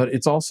 But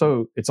it's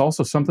also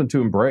something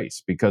to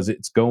embrace because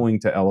it's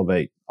going to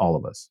elevate all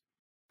of us.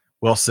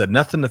 Well said.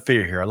 Nothing to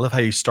fear here. I love how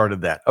you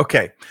started that.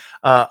 Okay.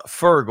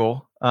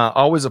 Fergal,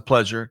 always a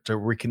pleasure to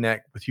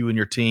reconnect with you and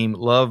your team.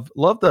 Love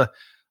the,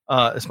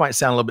 this might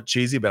sound a little bit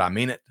cheesy, but I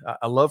mean it.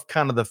 I love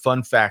kind of the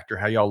fun factor,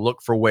 how y'all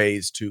look for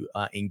ways to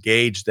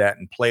engage that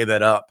and play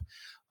that up.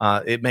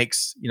 It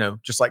makes,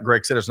 just like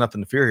Greg said, there's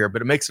nothing to fear here,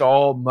 but it makes it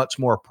all much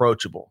more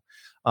approachable.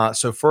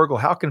 So Fergal,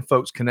 how can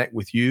folks connect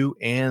with you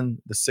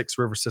and the Six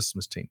River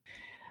Systems team?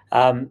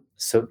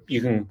 So you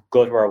can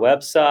go to our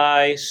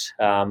website,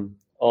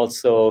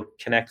 also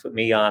connect with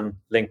me on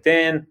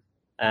LinkedIn,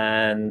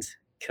 and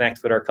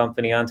connect with our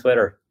company on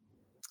Twitter.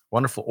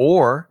 Wonderful.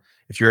 Or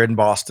if you're in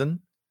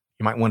Boston,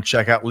 you might want to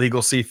check out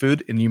Legal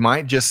Seafood, and you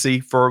might just see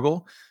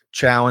Fergal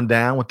chowing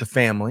down with the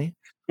family.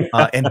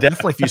 And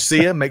definitely, if you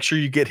see him, make sure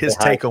you get his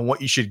take on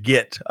what you should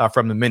get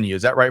from the menu.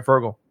 Is that right,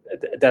 Fergal?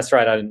 That's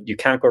right. You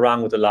can't go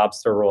wrong with the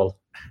lobster roll.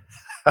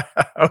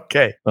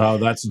 Okay. Oh,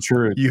 that's the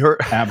truth. You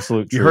heard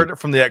absolute truth. You heard it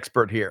from the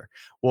expert here.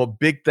 Well,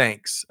 big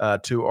thanks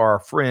to our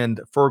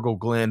friend Fergal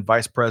Glenn,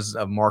 Vice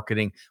President of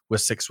Marketing with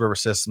Six River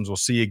Systems. We'll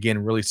see you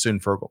again really soon,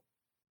 Fergal.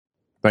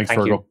 Thanks,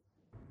 Fergal.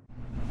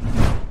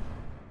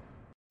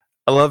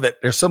 I love it.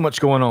 There's so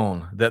much going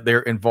on that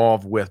they're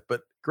involved with.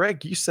 But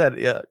Greg, you said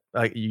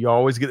you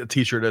always get the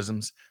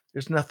t-shirtisms.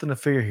 There's nothing to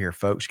fear here,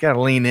 folks. You got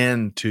to lean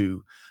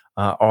into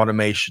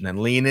automation and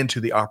lean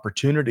into the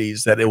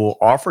opportunities that it will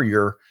offer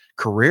your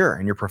career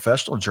and your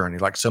professional journey,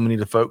 like so many of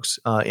the folks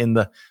in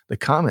the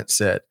comments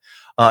said.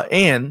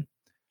 And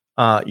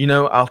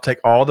I'll take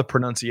all the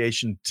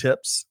pronunciation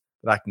tips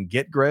that I can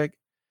get, Greg.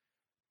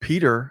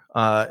 Peter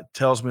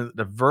tells me that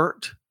the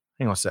vert,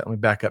 hang on a second, let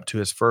me back up to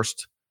his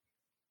first.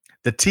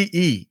 The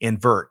TE in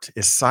vert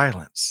is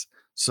silence.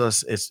 So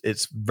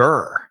it's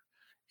ver.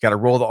 You got to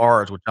roll the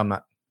R's, which I'm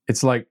not.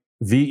 It's like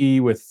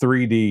VE with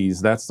 3 Ds.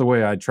 That's the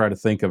way I try to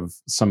think of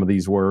some of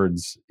these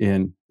words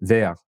in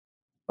ver,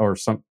 or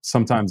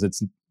sometimes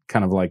it's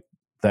kind of like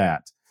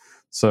that.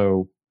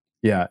 So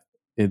yeah,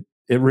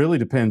 it really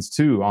depends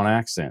too on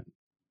accent.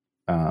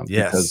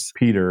 Yes, because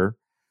Peter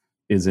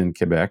is in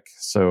Quebec,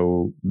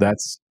 so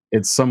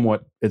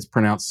it's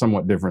pronounced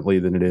somewhat differently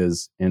than it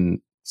is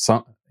in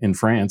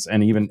France,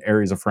 and even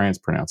areas of France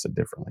pronounce it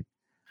differently.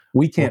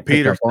 We can't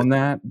pick up on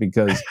that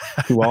because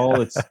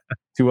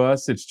to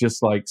us, it's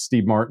just like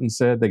Steve Martin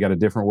said, they got a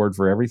different word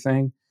for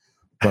everything.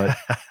 But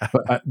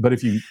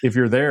if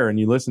you're there and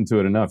you listen to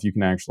it enough, you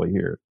can actually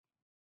hear it.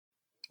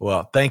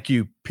 Well, thank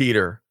you,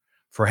 Peter,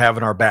 for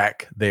having our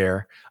back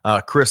there.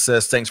 Chris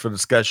says, thanks for the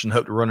discussion.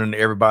 Hope to run into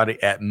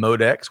everybody at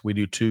Modex. We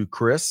do too,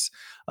 Chris.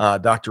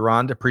 Dr.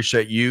 Rhonda,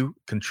 appreciate you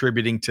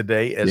contributing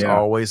today as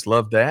always.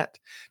 Love that.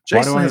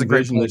 Jason has a great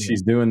vision that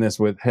she's doing this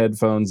with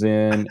headphones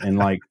in and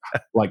like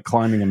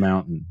climbing a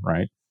mountain,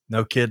 right?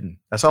 No kidding.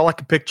 That's all I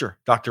can picture,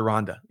 Dr.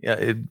 Rhonda.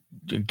 Yeah,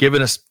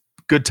 giving us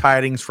good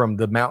tidings from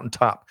the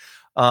mountaintop.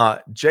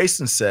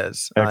 Jason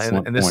says,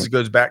 and this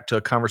goes back to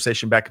a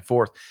conversation back and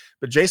forth,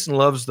 but Jason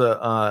loves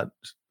the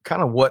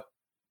kind of what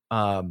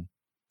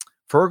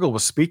Fergal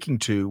was speaking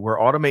to. We're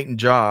automating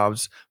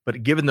jobs,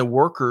 but giving the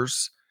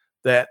workers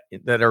that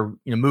are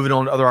moving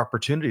on to other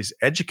opportunities,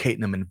 educating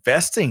them,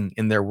 investing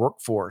in their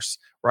workforce,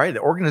 right?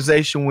 The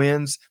organization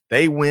wins,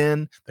 they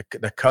win,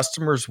 the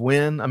customers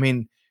win. I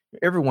mean,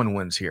 everyone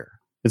wins here.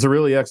 It's a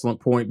really excellent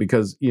point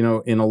because,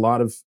 in a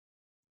lot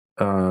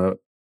of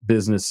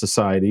business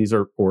societies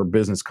or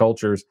business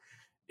cultures,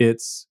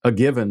 it's a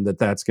given that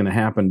that's going to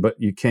happen, but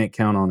you can't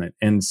count on it.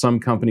 And some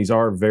companies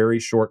are very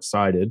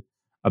short-sighted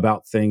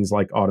about things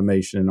like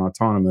automation and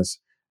autonomous,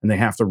 and they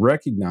have to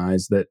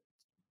recognize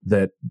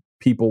that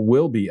people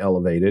will be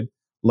elevated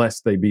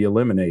lest they be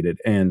eliminated.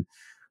 And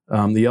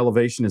the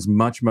elevation is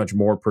much, much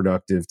more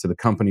productive to the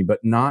company, but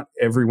not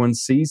everyone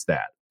sees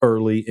that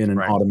early in an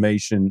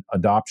automation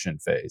adoption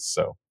phase.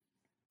 So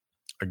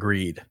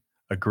agreed.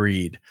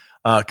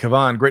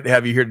 Kevon, great to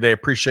have you here today.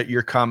 Appreciate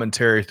your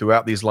commentary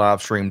throughout these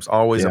live streams.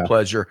 Always a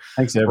pleasure.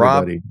 Thanks,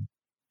 everybody.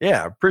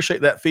 Rob,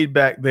 appreciate that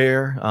feedback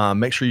there.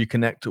 Make sure you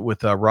connect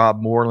with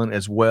Rob Moreland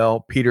as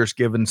well. Peter's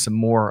given some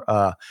more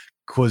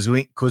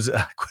cuisine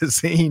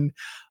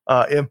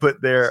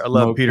input there. I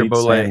love Peter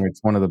Bolay.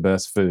 It's one of the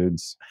best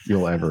foods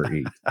you'll ever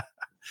eat.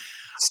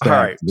 All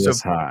right,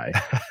 this high.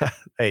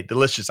 Hey,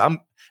 delicious.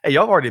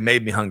 Y'all already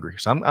made me hungry,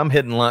 so I'm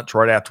hitting lunch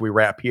right after we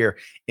wrap here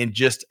in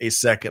just a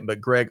second.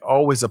 But Greg,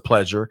 always a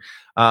pleasure.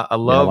 I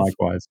love.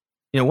 Likewise.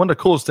 One of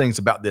the coolest things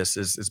about this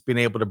is being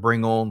able to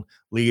bring on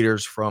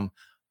leaders from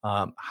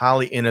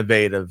highly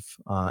innovative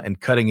and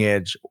cutting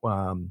edge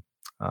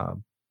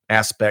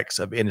aspects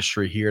of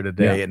industry here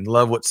today, and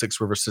love what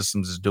Six River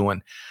Systems is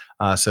doing.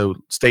 So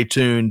stay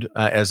tuned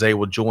as they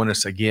will join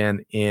us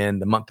again in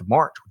the month of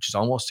March, which is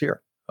almost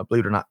here,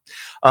 believe it or not.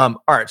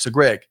 All right. So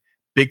Greg,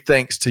 big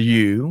thanks to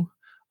you.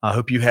 I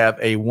hope you have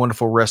a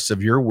wonderful rest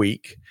of your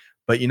week.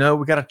 But, we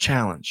got a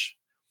challenge.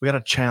 We got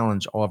to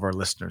challenge all of our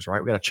listeners, right?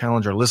 We got to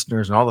challenge our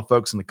listeners and all the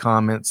folks in the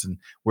comments and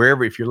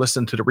wherever, if you're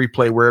listening to the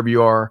replay, wherever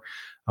you are,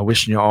 I'm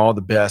wishing you all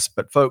the best.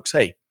 But folks,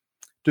 hey,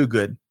 do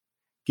good,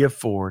 give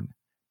forward,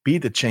 be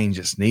the change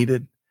that's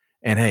needed.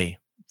 And hey,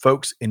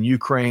 folks in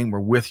Ukraine, we're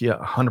with you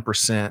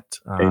 100%.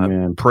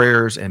 Amen.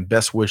 Prayers and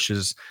best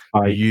wishes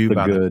to you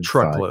by the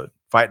truckload.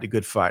 Fight the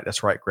good fight.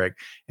 That's right, Greg.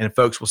 And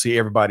folks, we'll see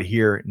everybody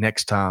here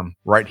next time,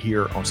 right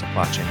here on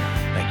Supply Chain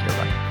Now. Thank you,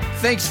 everybody.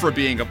 Thanks for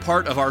being a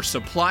part of our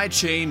Supply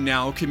Chain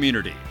Now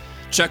community.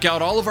 Check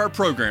out all of our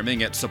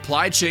programming at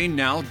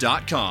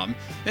supplychainnow.com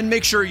and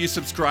make sure you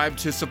subscribe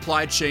to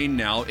Supply Chain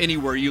Now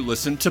anywhere you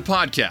listen to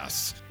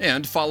podcasts.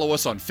 And follow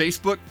us on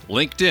Facebook,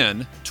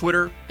 LinkedIn,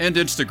 Twitter, and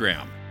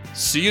Instagram.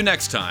 See you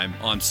next time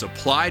on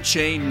Supply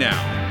Chain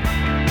Now.